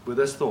with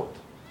this thought.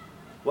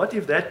 What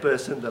if that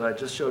person that I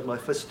just showed my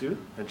fist to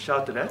and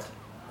shouted at,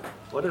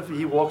 what if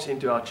he walks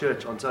into our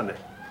church on Sunday?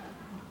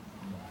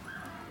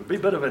 It would be a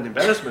bit of an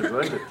embarrassment,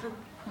 won't it?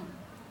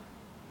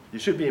 You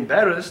should be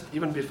embarrassed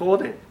even before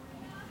then.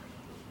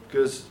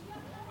 Because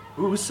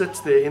who sits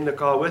there in the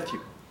car with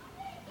you?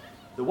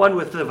 The one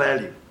with the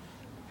value.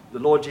 The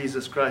Lord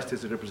Jesus Christ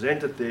is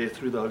represented there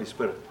through the Holy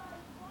Spirit.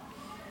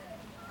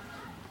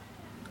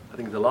 I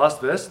think the last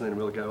verse, and then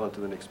we'll go on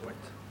to the next point.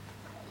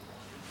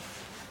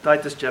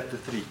 Titus chapter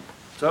 3.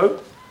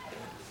 So,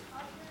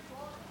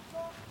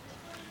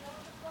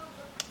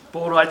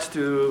 Paul writes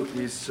to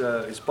his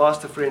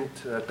pastor friend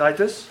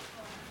Titus,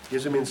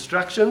 gives him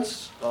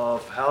instructions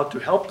of how to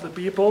help the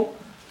people.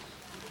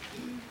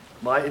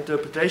 My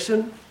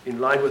interpretation, in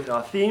line with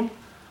our theme,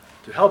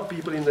 to help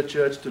people in the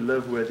church to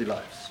live worthy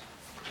lives.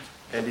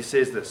 And he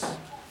says this,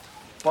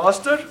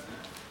 Pastor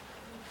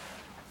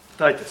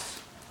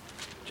Titus,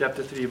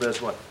 chapter 3,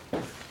 verse 1.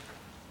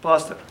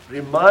 Pastor,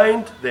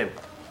 remind them,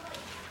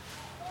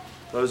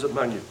 those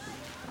among you,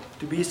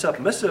 to be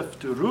submissive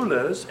to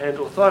rulers and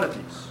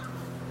authorities.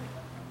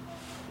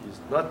 He's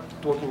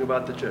not talking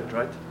about the church,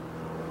 right?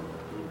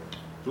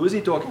 Who is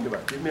he talking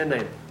about? Give me a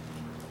name.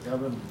 I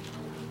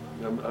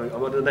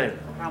want a name.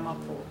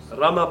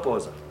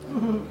 Ramaphosa.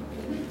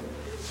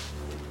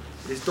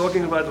 He's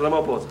talking about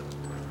Ramaphosa.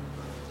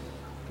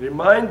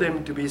 Remind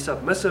them to be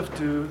submissive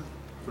to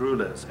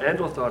rulers and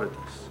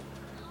authorities,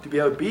 to be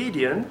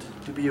obedient,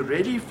 to be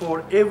ready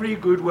for every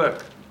good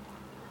work,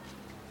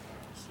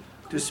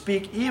 to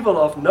speak evil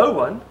of no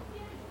one,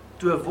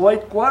 to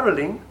avoid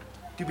quarreling,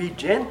 to be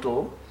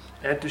gentle,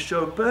 and to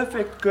show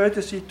perfect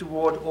courtesy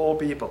toward all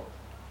people.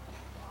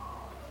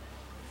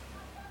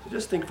 So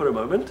just think for a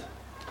moment.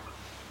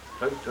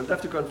 Don't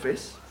have to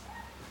confess.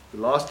 The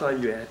last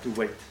time you had to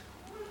wait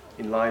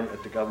in line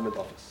at the government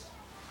office.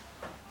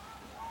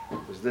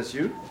 Was this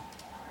you?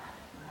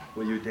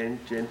 Were you then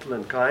gentle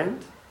and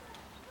kind?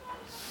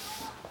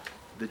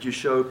 Did you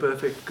show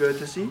perfect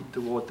courtesy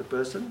toward the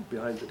person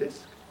behind the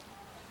desk?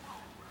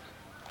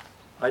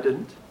 I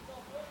didn't.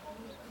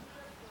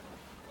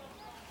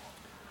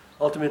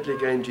 Ultimately,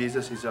 again,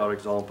 Jesus is our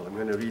example. I'm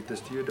going to read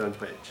this to you, don't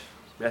page.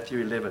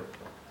 Matthew 11,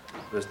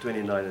 verse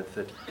 29 and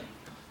 30.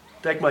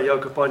 Take my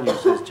yoke upon you,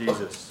 says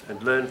Jesus,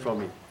 and learn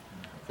from me,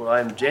 for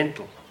I am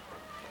gentle.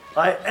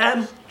 I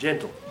am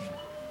gentle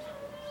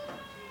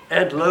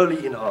and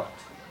lowly in heart,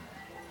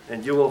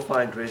 and you will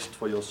find rest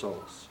for your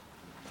souls.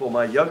 For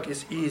my yoke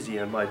is easy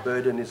and my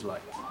burden is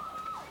light.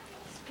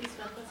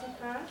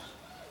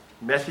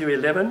 Matthew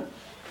 11,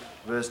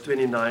 verse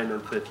 29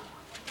 and 30.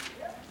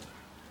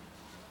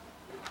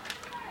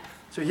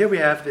 So here we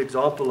have the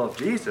example of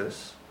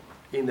Jesus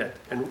in that.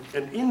 And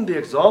in the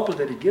example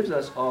that he gives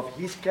us of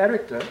his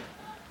character,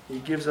 he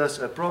gives us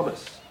a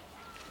promise.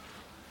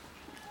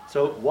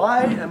 So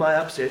why am I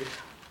upset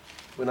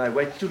when I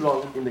wait too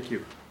long in the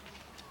queue?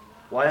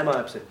 Why am I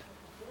upset?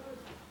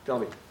 Tell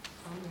me.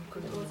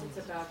 Because it's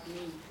about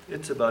me.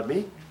 It's about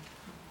me.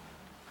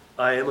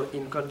 I am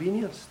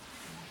inconvenienced.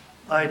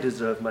 I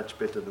deserve much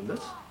better than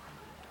this.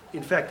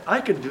 In fact, I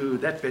can do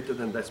that better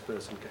than this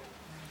person can.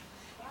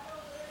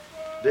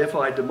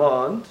 Therefore, I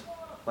demand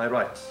my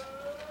rights.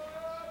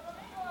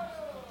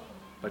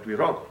 But we're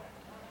wrong.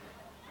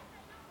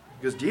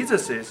 Because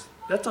Jesus says,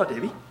 that's not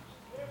heavy.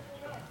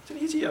 It's an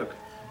easy yoke.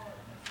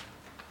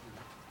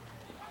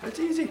 That's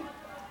easy.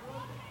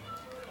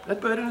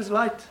 That burden is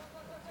light.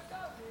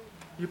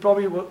 You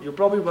probably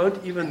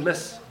won't even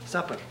miss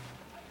supper.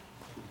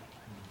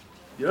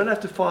 You don't have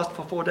to fast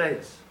for 4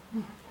 days.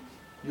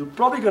 You're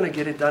probably going to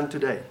get it done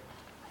today.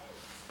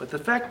 But the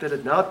fact that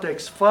it now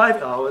takes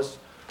 5 hours,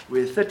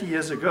 where 30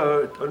 years ago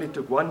it only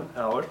took 1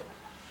 hour,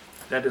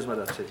 that is what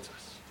upsets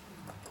us.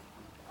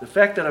 The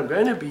fact that I'm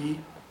going to be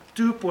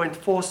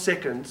 2.4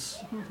 seconds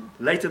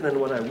later than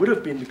what I would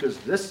have been because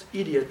this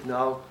idiot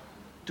now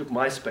took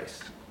my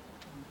space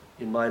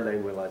in my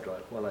lane while I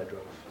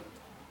drove.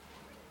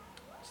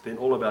 It's then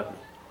all about me.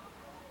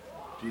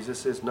 Jesus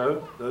says,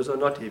 no, those are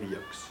not heavy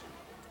yokes.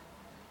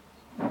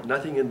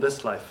 Nothing in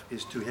this life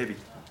is too heavy.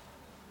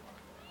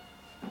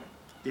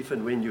 if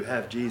and when you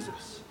have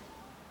Jesus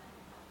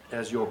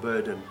as your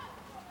burden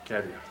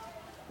carrier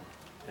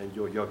and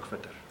your yoke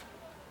fitter.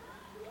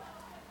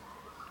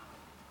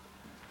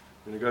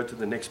 I'm going to go to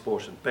the next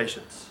portion,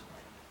 patience.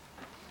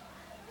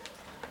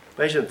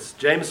 Patience,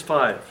 James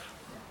 5.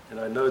 And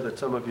I know that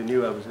some of you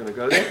knew I was going to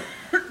go there.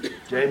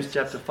 James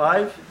chapter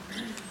 5,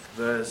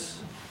 verse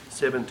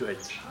 7 to 8.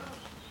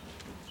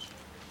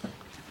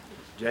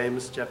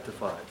 James chapter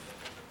 5.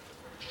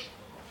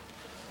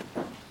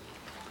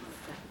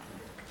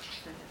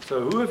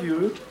 So who of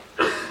you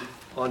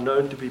are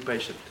known to be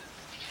patient?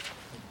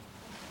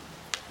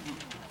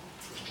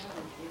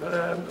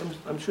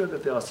 I'm sure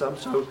that there are some.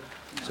 So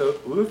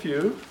who of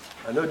you,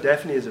 I know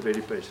Daphne is a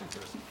very patient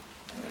person.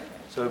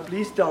 So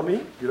please tell me,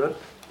 if you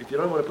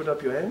don't want to put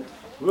up your hand,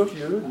 who of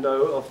you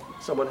know of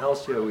someone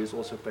else here who is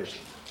also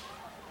patient?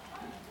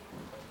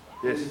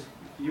 Yes? If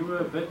you were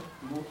a bit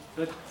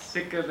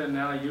sicker than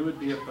now, you would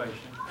be a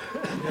patient.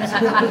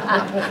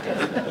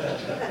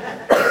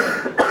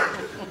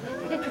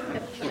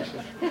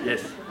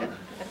 Yes.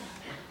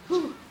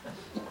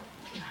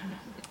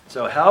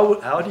 So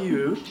how do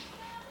you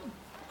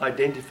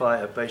identify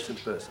a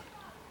patient person?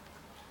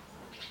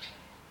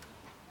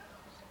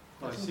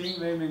 By seeing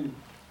them in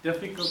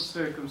difficult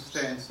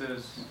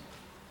circumstances,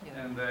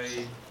 and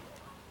they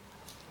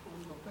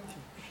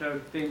show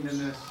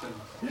tenderness and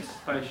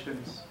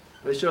patience.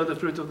 They show the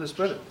fruit of the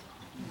Spirit.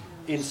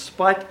 In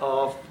spite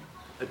of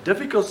a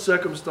difficult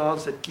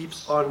circumstance that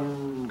keeps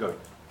on going.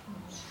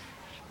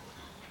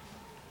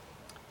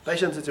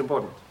 Patience is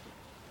important.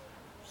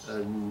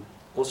 And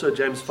also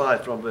James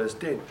 5 from verse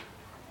 10.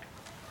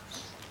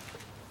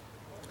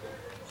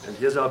 And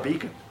here's our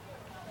beacon.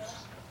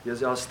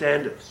 Here's our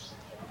standard.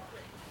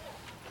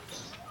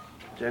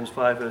 James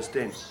 5 verse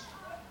 10.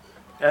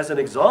 As an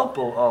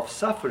example of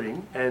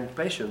suffering and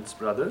patience,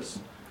 brothers,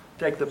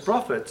 take the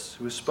prophets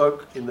who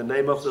spoke in the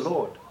name of the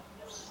Lord.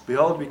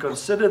 Behold, we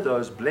consider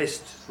those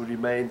blessed who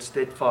remain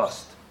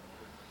steadfast.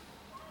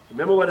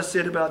 Remember what I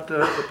said about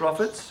the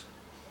prophets?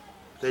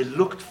 They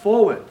looked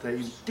forward. They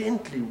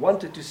intently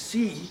wanted to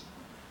see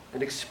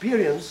and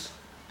experience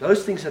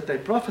those things that they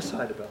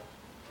prophesied about.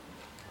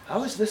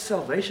 How is this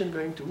salvation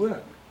going to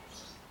work?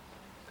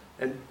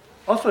 And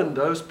often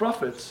those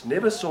prophets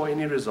never saw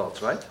any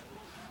results, right?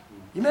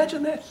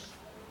 Imagine that.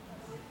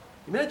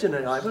 Imagine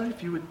that, Ivor,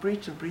 if you would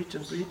preach and preach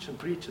and preach and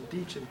preach and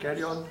teach and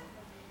carry on,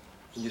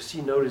 and you see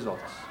no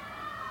results.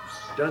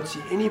 You don't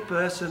see any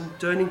person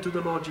turning to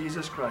the Lord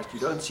Jesus Christ. You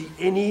don't see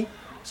any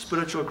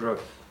spiritual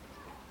growth.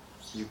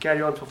 You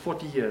carry on for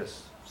 40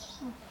 years.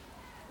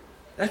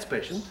 That's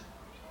patient.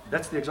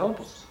 That's the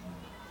example.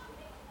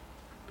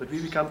 But we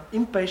become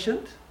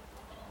impatient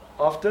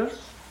after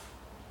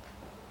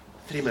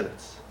 3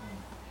 minutes,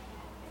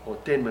 or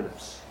 10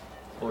 minutes,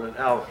 or an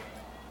hour.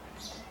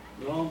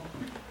 Well,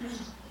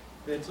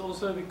 that's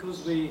also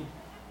because we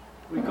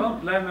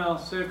can't blame our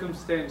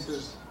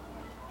circumstances,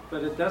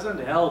 but it doesn't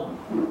help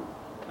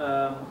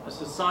a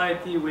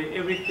society where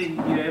everything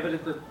you have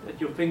it at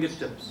your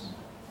fingertips.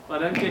 If I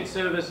don't get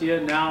service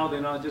here now,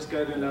 then I'll just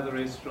go to another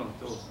restaurant,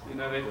 or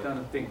that kind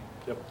of thing.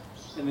 Yep.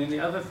 And then the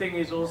other thing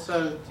is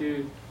also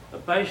to a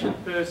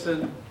patient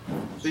person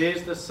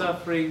bears the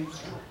suffering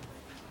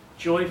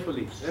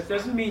joyfully. That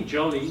doesn't mean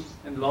jolly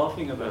and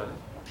laughing about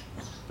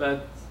it,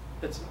 but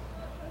it's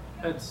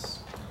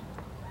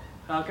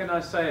how can I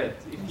say it?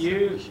 If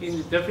you're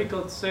in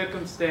difficult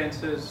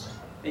circumstances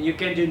and you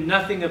can do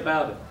nothing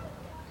about it,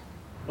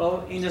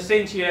 well, in a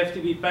sense you have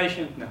to be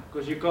patient now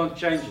because you can't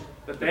change it.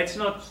 But that's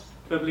not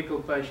biblical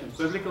patience.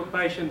 Biblical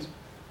patience,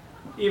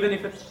 even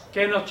if it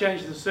cannot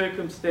change the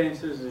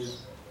circumstances,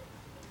 is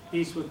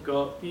peace with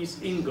God, peace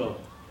in God,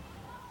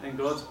 and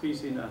God's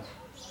peace in us.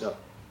 Yeah.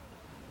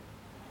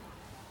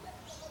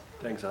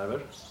 Thanks,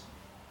 Ivor.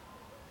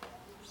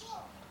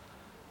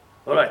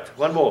 All right,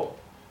 one more.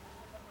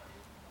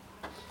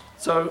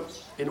 So,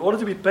 in order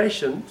to be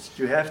patient,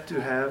 you have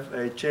to have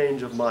a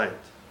change of mind.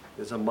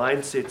 There's a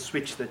mindset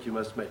switch that you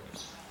must make.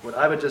 What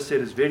Ivor just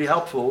said is very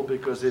helpful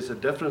because there's a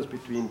difference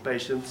between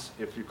patience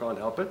if you can't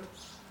help it.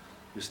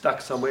 You're stuck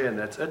somewhere and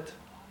that's it.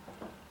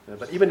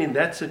 But even in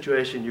that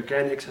situation, you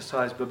can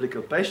exercise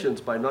biblical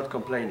patience by not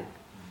complaining.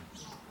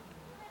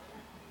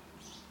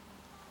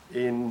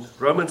 In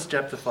Romans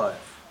chapter 5,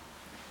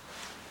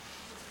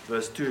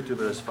 verse 2 to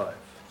verse 5,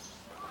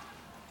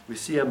 we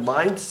see a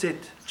mindset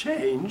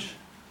change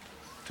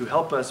to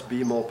help us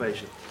be more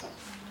patient.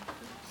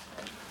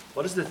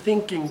 What is the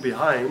thinking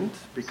behind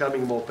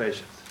becoming more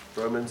patient?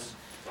 Romans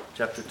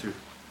chapter 2.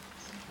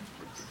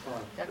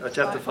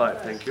 Chapter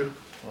 5, thank you.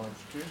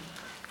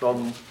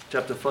 From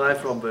chapter 5,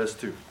 from verse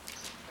 2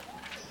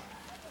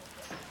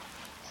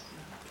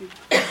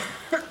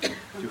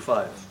 to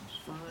 5.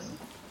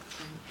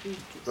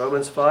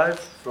 Romans 5,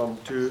 from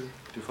 2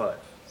 to 5.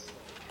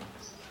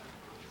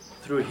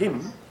 Through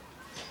him,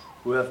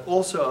 who have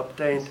also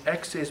obtained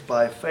access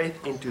by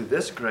faith into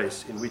this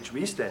grace in which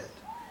we stand,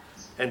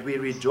 and we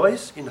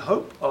rejoice in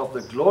hope of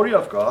the glory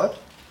of God.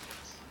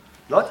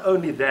 Not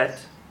only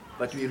that,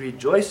 but we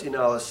rejoice in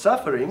our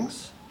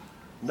sufferings,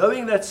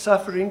 knowing that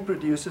suffering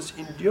produces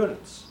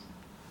endurance,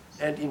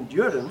 and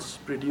endurance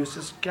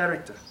produces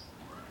character,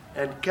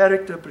 and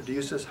character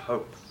produces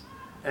hope.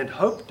 And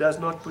hope does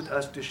not put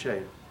us to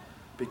shame,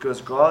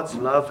 because God's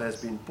love has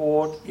been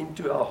poured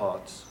into our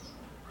hearts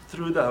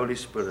through the Holy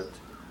Spirit,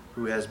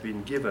 who has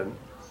been given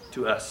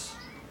to us.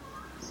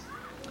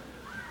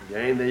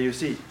 Again, there you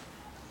see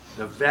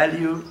the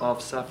value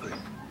of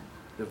suffering.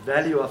 The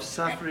value of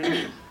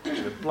suffering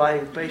and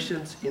applying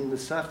patience in the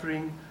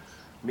suffering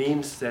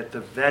means that the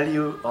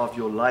value of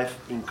your life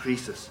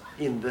increases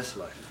in this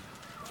life.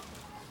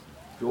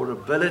 Your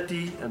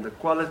ability and the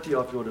quality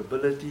of your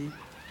ability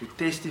to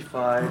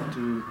testify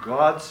to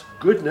God's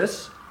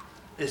goodness,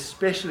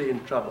 especially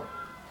in trouble,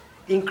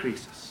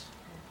 increases.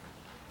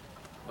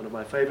 One of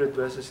my favorite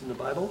verses in the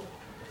Bible,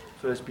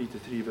 1 Peter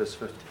 3 verse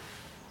 50.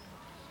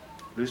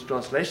 Loose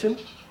translation,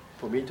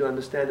 for me to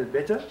understand it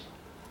better,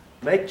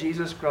 make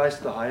Jesus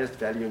Christ the highest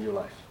value in your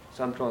life.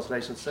 Some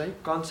translations say,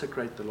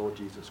 consecrate the Lord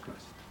Jesus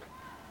Christ.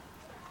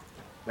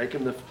 Make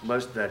him the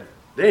most value.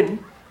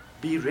 Then,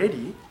 be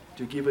ready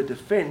to give a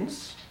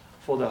defense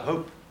for the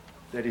hope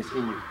that is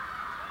in you.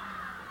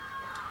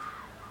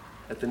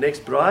 At the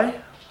next braai,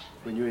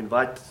 when you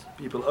invite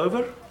people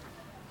over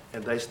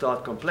and they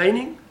start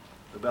complaining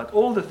about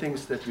all the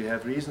things that we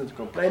have reason to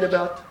complain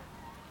about,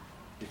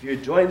 if you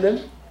join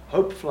them,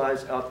 hope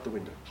flies out the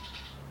window.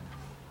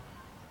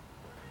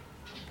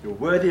 Your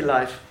worthy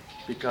life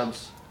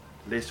becomes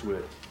less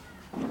worthy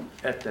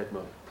at that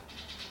moment.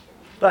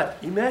 But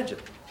imagine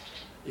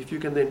if you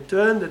can then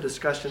turn the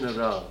discussion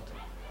around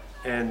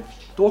and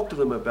talk to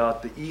them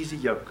about the easy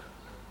yoke,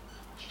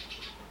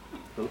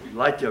 the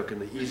light yoke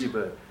and the easy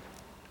burden.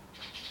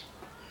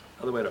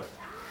 Other way around.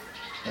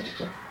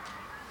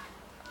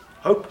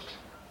 Hope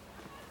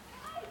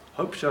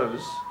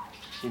shows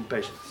in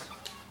patience.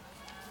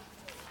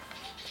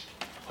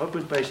 Hope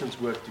and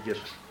patience work together.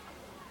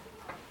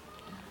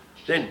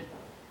 Then,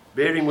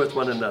 bearing with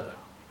one another.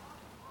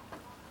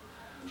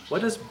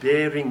 What does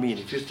bearing mean?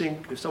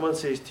 If someone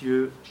says to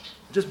you,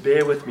 just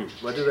bear with me,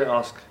 what do they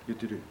ask you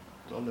to do?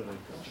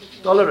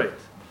 Tolerate. Tolerate.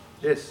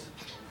 Yes.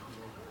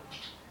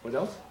 What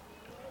else?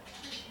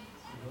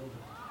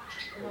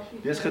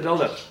 Yes,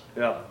 geduldig.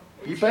 Yeah.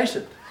 Be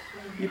patient.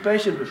 Be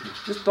patient with me.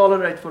 Just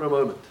tolerate for a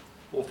moment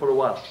or for a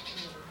while.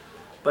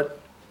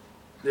 But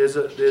there's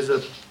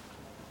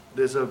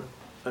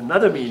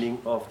another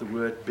meaning of the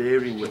word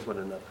bearing with one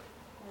another.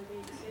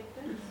 Maybe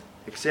acceptance.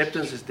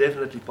 Acceptance is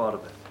definitely part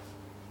of that.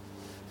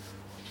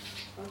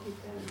 What you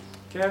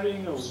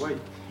Carrying a weight.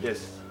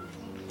 Yes.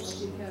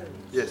 carry.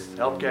 Yes.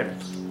 Help carry.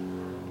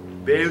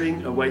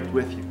 Bearing a weight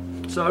with you.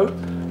 So,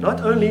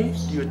 not only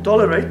do you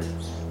tolerate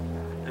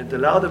and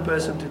allow the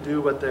person to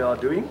do what they are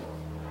doing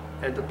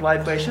and apply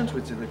patience,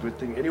 which is a good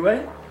thing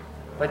anyway,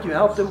 but you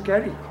help them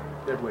carry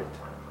that weight.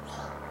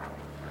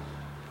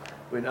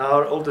 When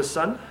our oldest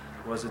son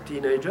was a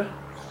teenager,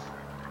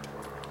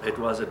 it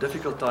was a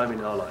difficult time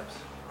in our lives.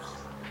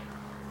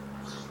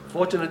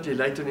 Fortunately,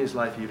 later in his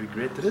life, he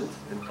regretted it,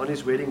 and on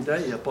his wedding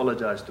day, he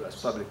apologized to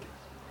us publicly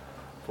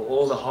for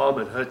all the harm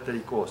and hurt that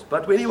he caused.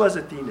 But when he was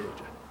a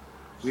teenager,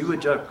 we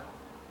would joke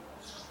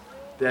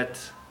that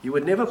he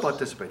would never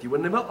participate. He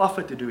would never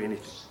offer to do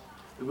anything.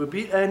 It would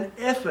be an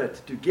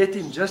effort to get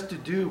him just to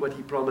do what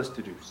he promised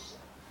to do.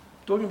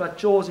 Talking about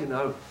chores in the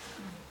home.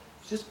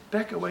 Just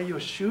pack away your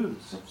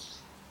shoes.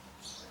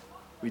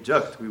 We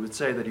joked. We would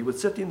say that he would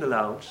sit in the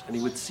lounge and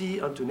he would see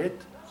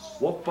Antoinette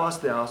walk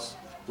past the house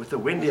with the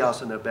Wendy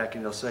house on her back,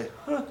 and he'll say,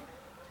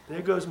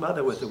 there goes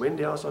mother with the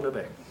Wendy house on her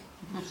back.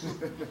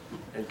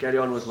 And carry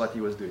on with what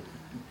he was doing.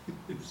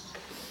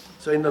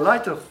 So in the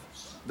light of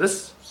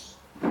this,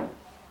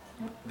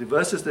 the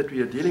verses that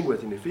we are dealing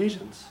with in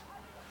Ephesians,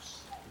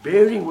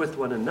 bearing with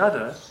one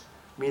another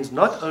means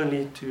not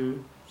only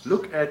to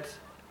look at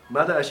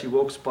mother as she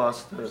walks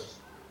past her,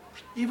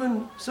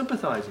 even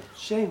sympathizing.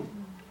 Shame,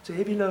 it's a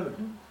heavy load.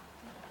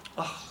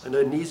 And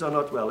her knees are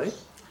not well, eh?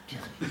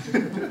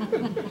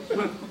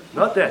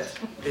 Not that.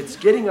 It's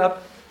getting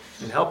up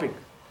and helping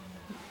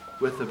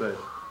with the burden.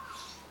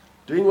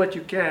 Doing what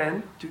you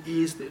can to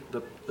ease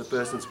the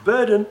person's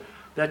burden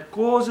that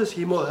causes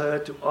him or her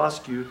to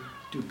ask you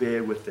to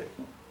bear with them.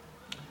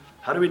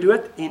 How do we do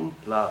it? In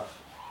love.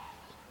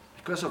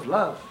 Because of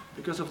love.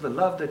 Because of the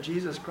love that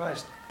Jesus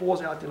Christ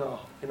pours out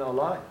in our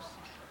lives.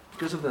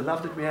 Because of the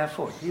love that we have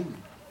for him.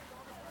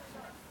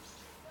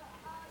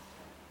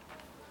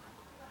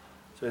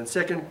 So in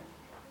 2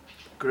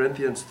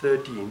 Corinthians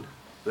 13,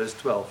 verse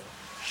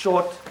 12,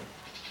 short,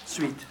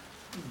 sweet,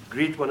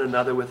 greet one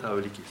another with a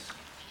holy kiss.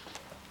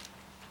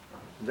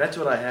 And that's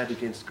what I had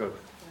against COVID.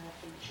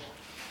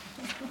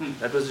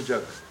 That was a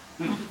joke.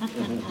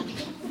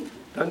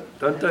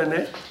 Don't turn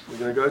there. We're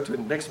going to go to the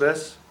next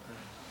verse.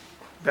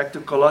 Back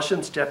to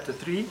Colossians chapter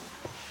 3.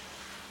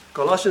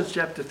 Colossians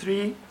chapter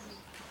 3,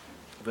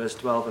 verse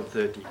 12 and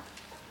 13.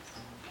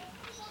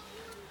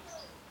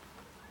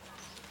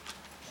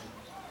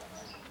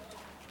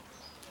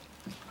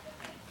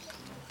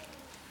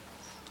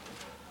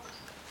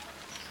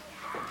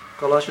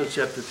 Colossians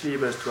chapter 3,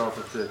 verse 12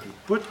 and 13.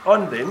 Put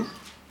on then,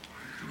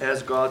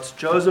 as God's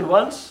chosen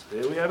ones,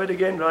 there we have it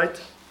again, right?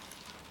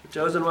 The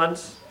chosen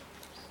ones,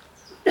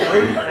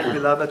 Hope and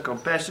beloved,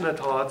 compassionate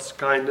hearts,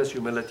 kindness,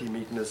 humility,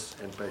 meekness,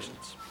 and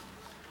patience.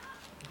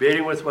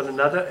 Bearing with one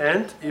another,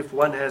 and if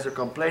one has a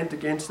complaint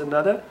against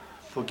another,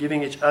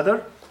 forgiving each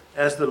other,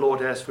 as the Lord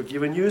has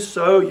forgiven you,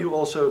 so you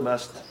also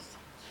must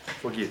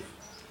forgive.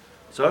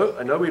 So,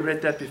 I know we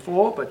read that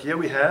before, but here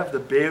we have the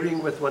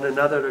bearing with one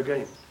another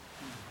again,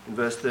 in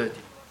verse 30.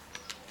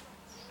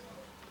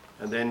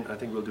 And then I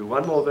think we'll do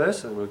one more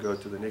verse, and we'll go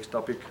to the next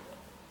topic,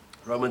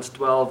 Romans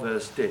 12,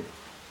 verse 10.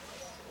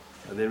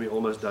 And then we're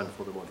almost done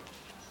for the morning.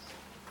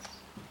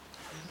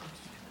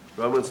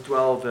 Romans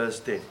 12, verse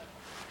 10.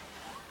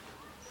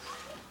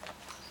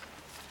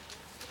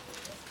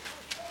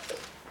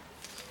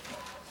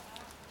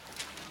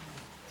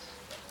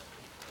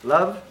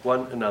 Love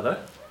one another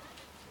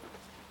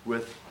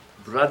with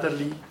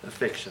brotherly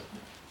affection.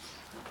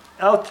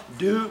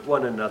 Outdo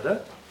one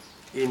another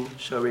in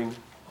showing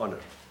honor.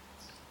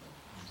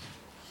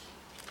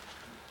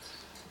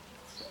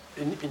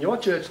 In your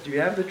church, do you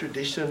have the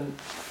tradition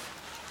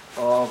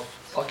of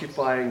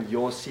occupying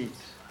your seat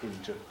in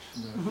church?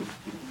 No.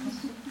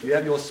 You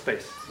have your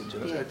space in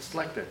church. It's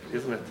like that,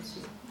 isn't it?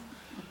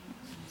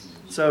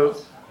 So,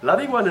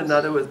 loving one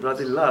another with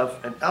brotherly love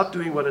and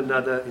outdoing one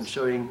another in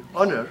showing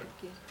honor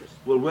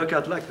will work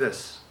out like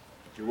this.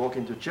 You walk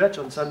into church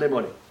on Sunday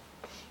morning,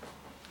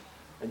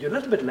 and you're a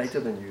little bit later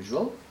than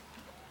usual,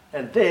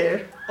 and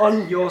there,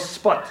 on your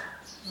spot,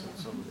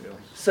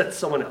 sits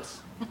someone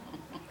else.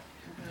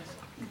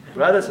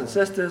 Brothers and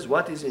sisters,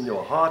 what is in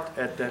your heart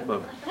at that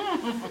moment?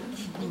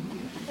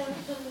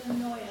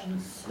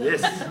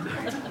 Yes.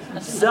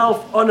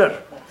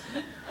 Self-honor.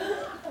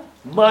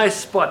 My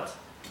spot.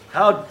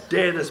 How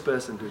dare this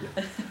person do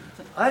that?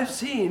 I've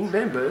seen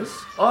members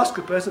ask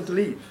a person to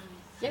leave.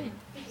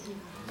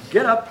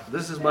 Get up,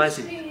 this is my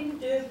seat. Especially in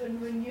Durban,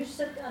 when you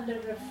sit under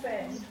a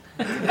fan.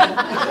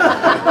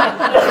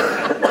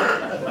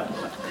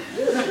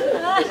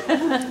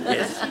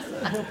 Yes.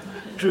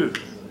 True.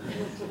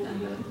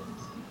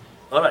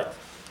 All right.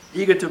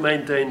 Eager to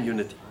maintain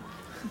unity.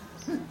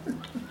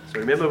 So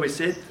remember we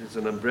said it's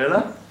an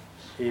umbrella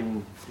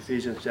in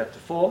Ephesians chapter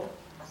 4.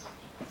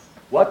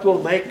 What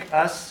will make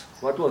us,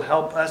 what will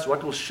help us,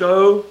 what will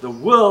show the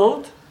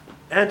world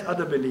and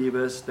other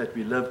believers that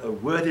we live a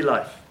worthy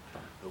life.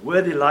 A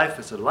worthy life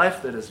is a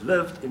life that is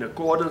lived in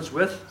accordance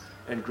with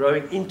and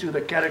growing into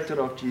the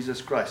character of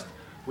Jesus Christ,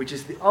 which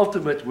is the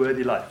ultimate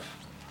worthy life.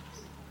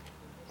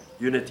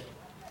 Unity.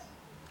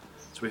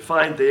 So we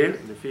find there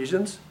in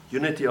Ephesians,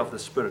 unity of the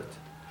Spirit,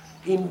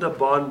 in the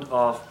bond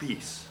of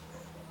peace.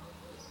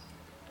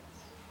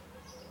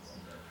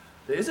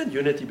 There isn't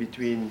unity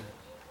between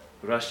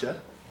Russia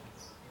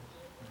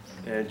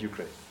and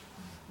Ukraine.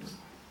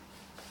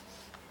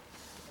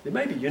 There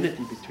may be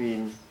unity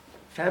between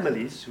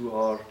families who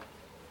are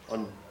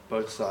on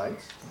both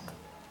sides,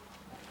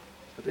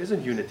 but there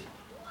isn't unity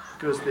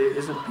because there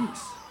isn't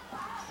peace.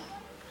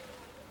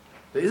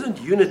 There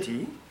isn't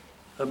unity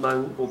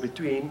among or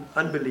between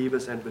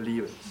unbelievers and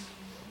believers.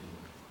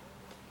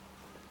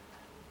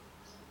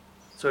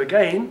 So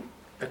again,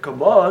 a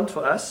command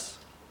for us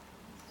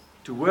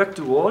to work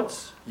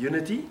towards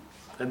unity,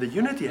 and the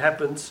unity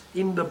happens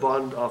in the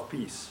bond of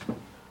peace.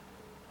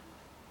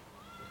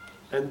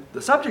 And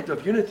the subject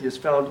of unity is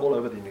found all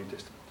over the New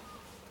Testament.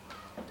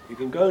 You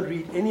can go and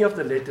read any of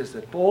the letters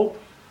that Paul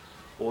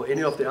or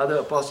any of the other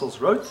apostles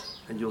wrote,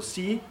 and you'll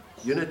see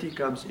unity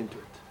comes into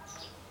it.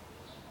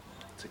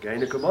 It's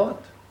again a command,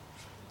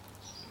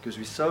 because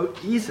we so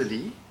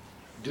easily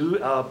do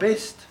our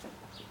best,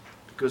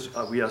 because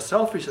we are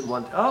selfish and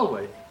want our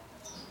way,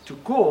 to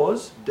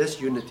cause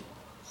disunity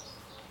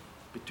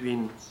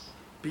between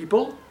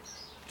people,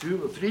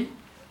 2 or 3,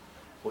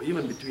 or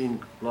even between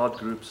large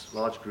groups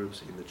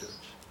in the church.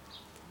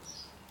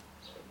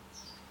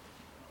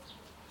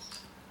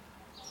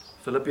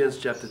 Philippians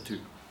chapter 2.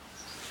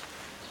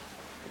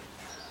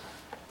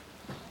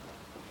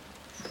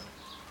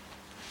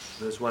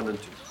 Verse 1 and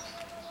 2.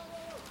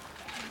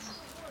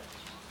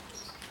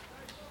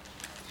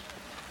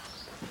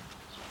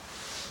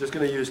 Just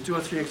going to use 2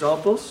 or 3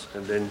 examples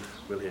and then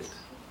we'll end.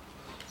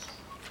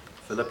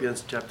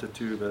 Philippians chapter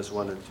 2, verse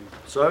 1 and 2.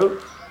 So,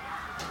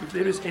 if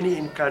there is any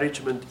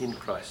encouragement in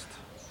Christ,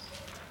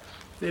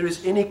 if there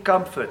is any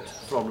comfort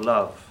from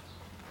love,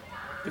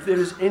 if there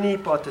is any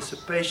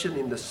participation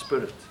in the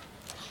Spirit,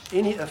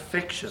 any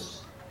affection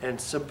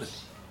and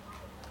sympathy.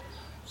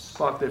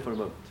 Park there for a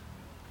moment.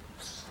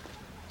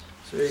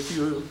 So if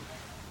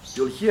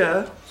you'll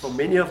hear from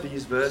many of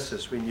these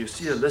verses, when you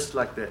see a list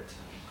like that,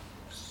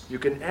 you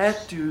can add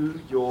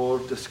to your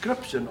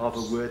description of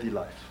a worthy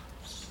life.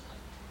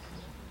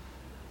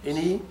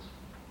 Any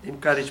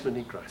encouragement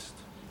in Christ,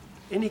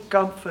 any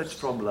comfort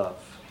from love,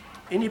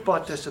 any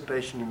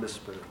participation in the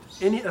Spirit,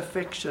 any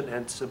affection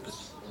and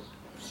sympathy.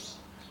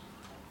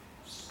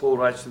 Paul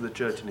writes to the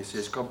church and he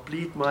says,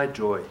 complete my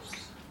joy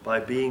by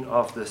being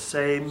of the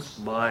same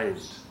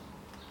mind,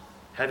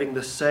 having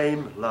the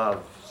same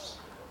love,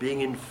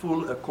 being in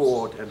full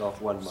accord and of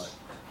one mind.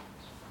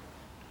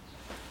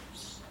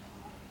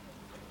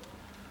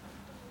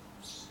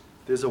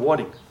 There's a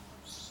warning.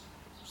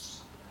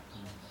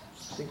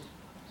 I think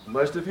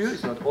most of you,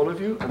 if not all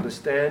of you,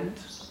 understand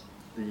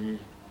the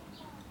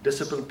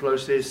discipline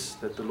process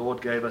that the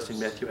Lord gave us in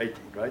Matthew 18,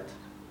 right?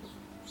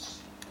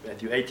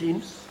 Matthew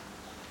 18,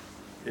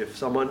 if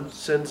someone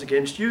sins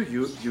against you,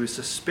 you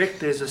suspect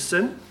there's a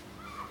sin,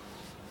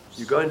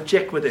 you go and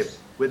check with them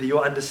whether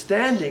your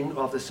understanding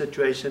of the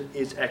situation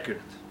is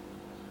accurate.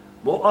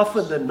 More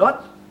often than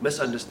not,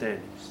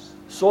 misunderstanding.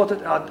 Sort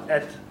it out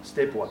at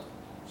step 1.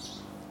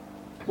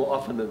 More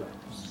often than not.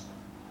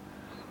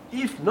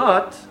 If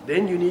not,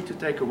 then you need to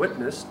take a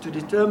witness to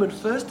determine,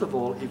 first of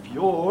all, if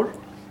your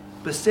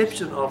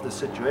perception of the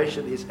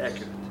situation is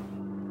accurate.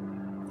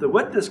 The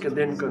witness can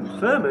then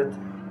confirm it,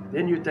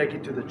 then you take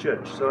it to the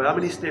church. So how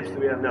many steps do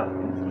we have now?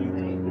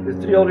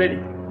 There's 3 already.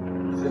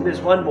 Then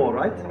there's 1 more,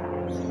 right?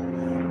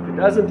 If it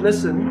doesn't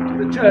listen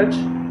to the church,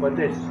 what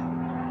then?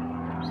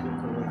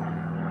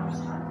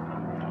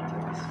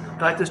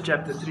 Titus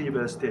chapter 3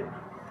 verse 10.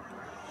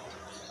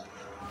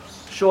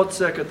 Short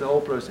circuit the whole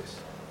process.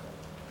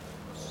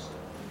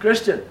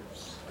 Christian,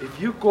 if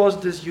you cause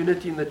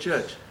disunity in the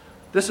church,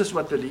 this is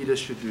what the leaders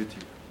should do to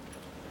you.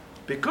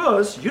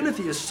 Because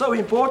unity is so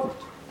important.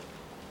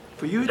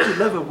 For you to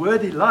live a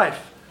worthy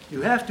life,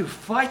 you have to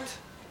fight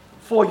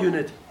for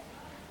unity.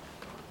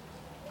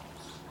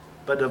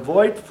 But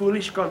avoid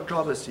foolish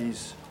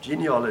controversies,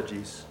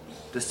 genealogies,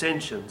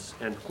 dissensions,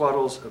 and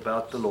quarrels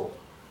about the law,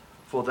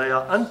 for they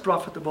are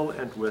unprofitable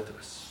and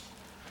worthless.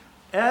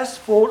 As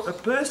for a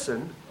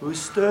person who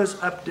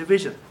stirs up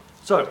division.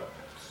 So,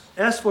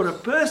 as for a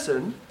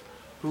person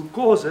who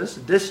causes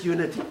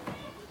disunity,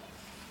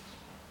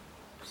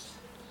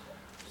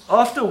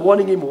 after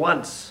warning him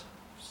once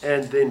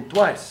and then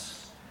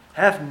twice,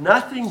 have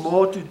nothing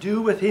more to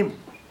do with him.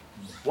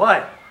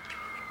 Why?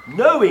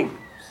 Knowing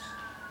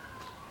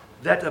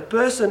that a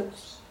person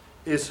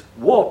is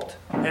warped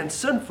and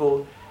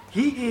sinful,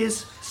 he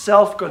is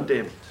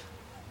self-condemned.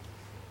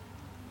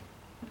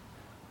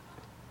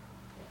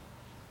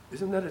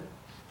 Isn't that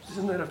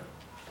a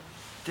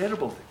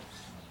terrible thing?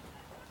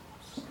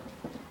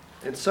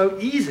 And so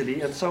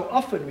easily and so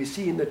often we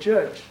see in the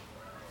church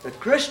that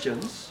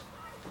Christians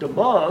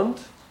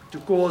demand to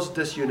cause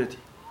disunity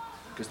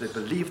because they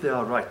believe they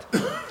are right.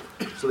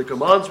 So the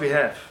commands we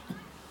have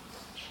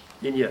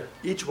in here,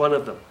 each one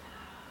of them,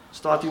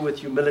 starting with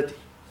humility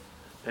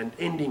and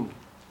ending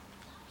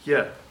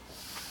here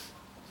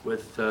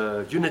with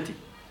unity,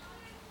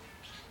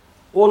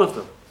 all of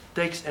them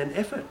takes an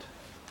effort.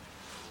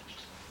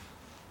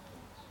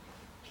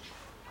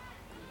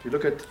 If you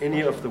look at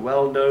any of the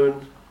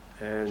well-known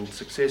and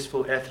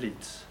successful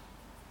athletes,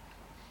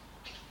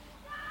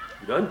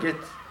 you don't get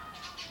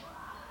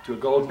to a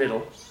gold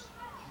medal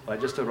by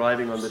just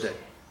arriving on the day.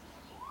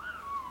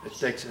 It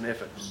takes an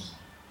effort.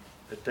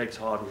 It takes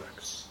hard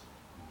work.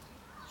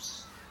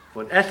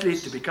 For an athlete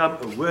to become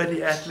a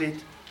worthy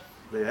athlete,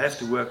 they have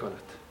to work on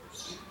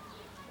it.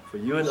 For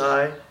you and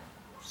I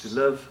to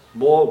live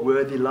more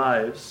worthy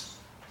lives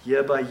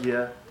year by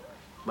year,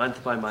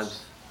 month by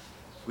month,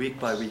 week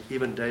by week,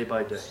 even day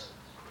by day,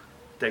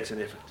 takes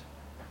an effort.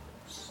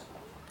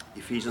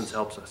 Ephesians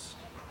helps us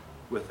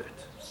with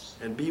that.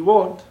 And be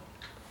warned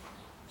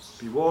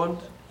to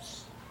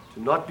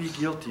not be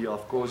guilty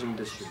of causing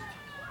disunity.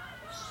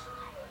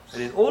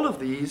 And in all of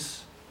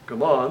these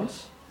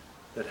commands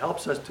that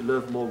helps us to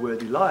live more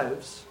worthy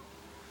lives,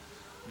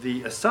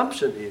 the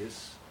assumption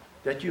is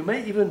that you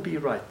may even be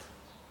right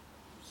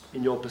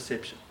in your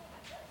perception.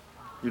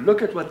 You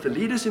look at what the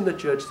leaders in the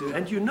church do,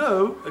 and you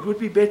know it would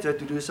be better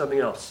to do something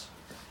else.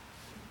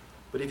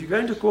 But if you're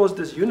going to cause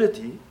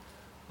disunity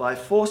by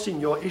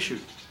forcing your issue,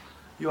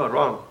 you are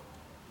wrong,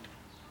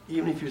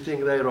 even if you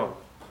think they're wrong.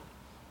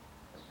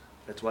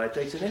 That's why it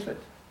takes an effort.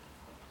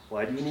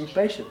 Why do you need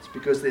patience?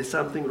 Because there's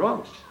something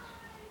wrong.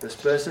 This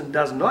person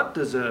does not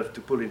deserve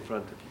to pull in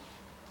front of you.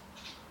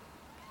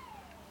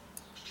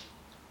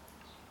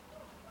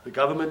 The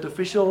government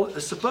official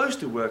is supposed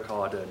to work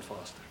harder and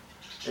faster,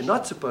 and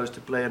not supposed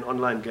to play an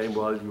online game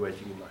while you're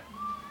waiting in line.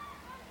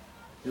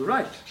 You're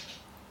right,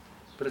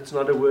 but it's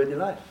not a worthy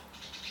life.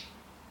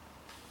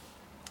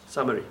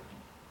 Summary.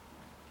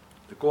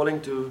 The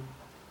calling to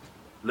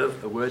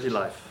live a worthy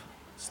life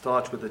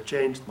starts with a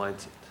changed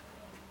mindset.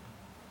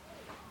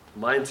 The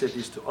mindset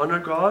is to honor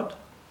God,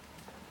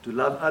 to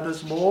love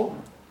others more,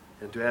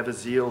 and to have a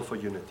zeal for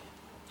unity.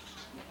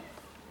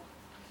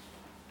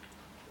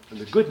 And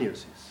the good news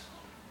is,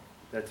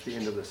 that's the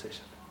end of the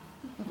session.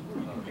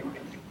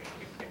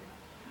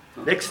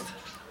 Next,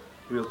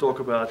 we will talk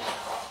about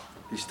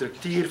die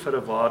structuur vir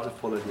 'n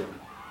waardevolle lewe.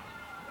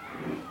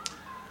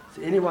 Is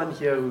there anyone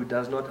here who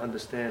does not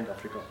understand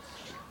Afrikaans?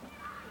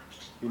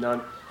 You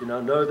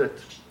now know that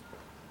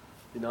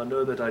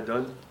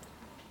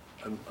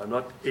I'm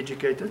not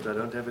educated, I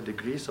don't have a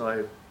degree, so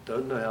I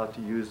don't know how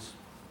to use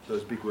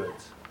those big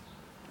words.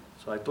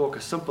 So I talk a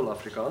simple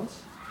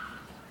Afrikaans,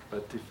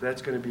 but if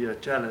that's going to be a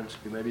challenge,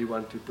 we maybe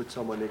want to put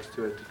someone next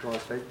to it to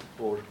translate,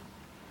 or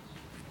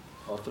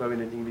I'll throw in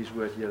an English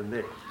word here and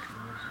there.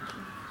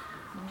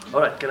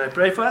 All right, can I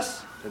pray for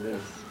us? And then,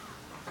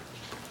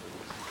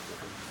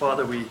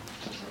 Father, we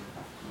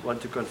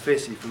want to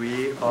confess, if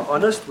we are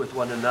honest with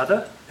one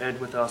another and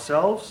with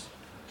ourselves,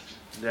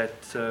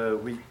 that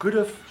we could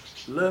have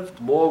lived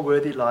more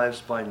worthy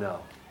lives by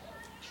now.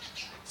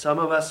 Some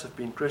of us have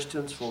been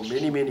Christians for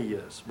many, many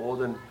years, more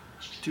than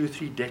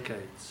 2-3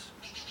 decades,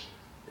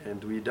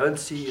 and we don't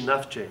see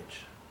enough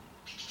change.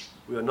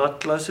 We are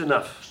not close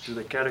enough to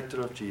the character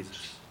of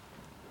Jesus.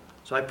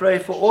 So I pray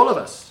for all of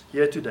us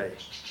here today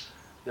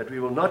that we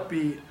will not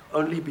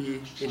only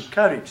be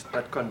encouraged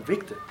but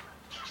convicted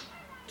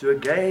to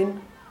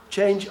again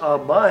change our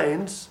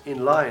minds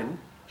in line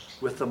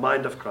with the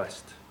mind of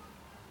Christ.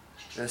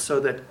 And so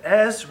that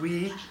as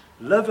we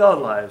live our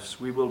lives,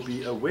 we will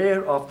be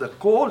aware of the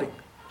calling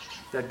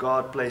that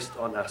God placed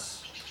on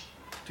us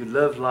to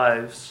live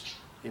lives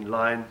in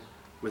line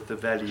with the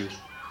value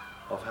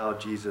of how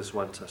Jesus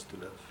wants us to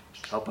live.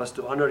 Help us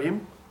to honor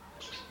Him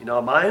in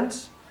our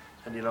minds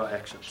and in our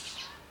actions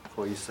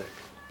for His sake.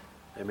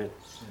 Amen.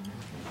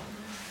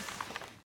 Amen.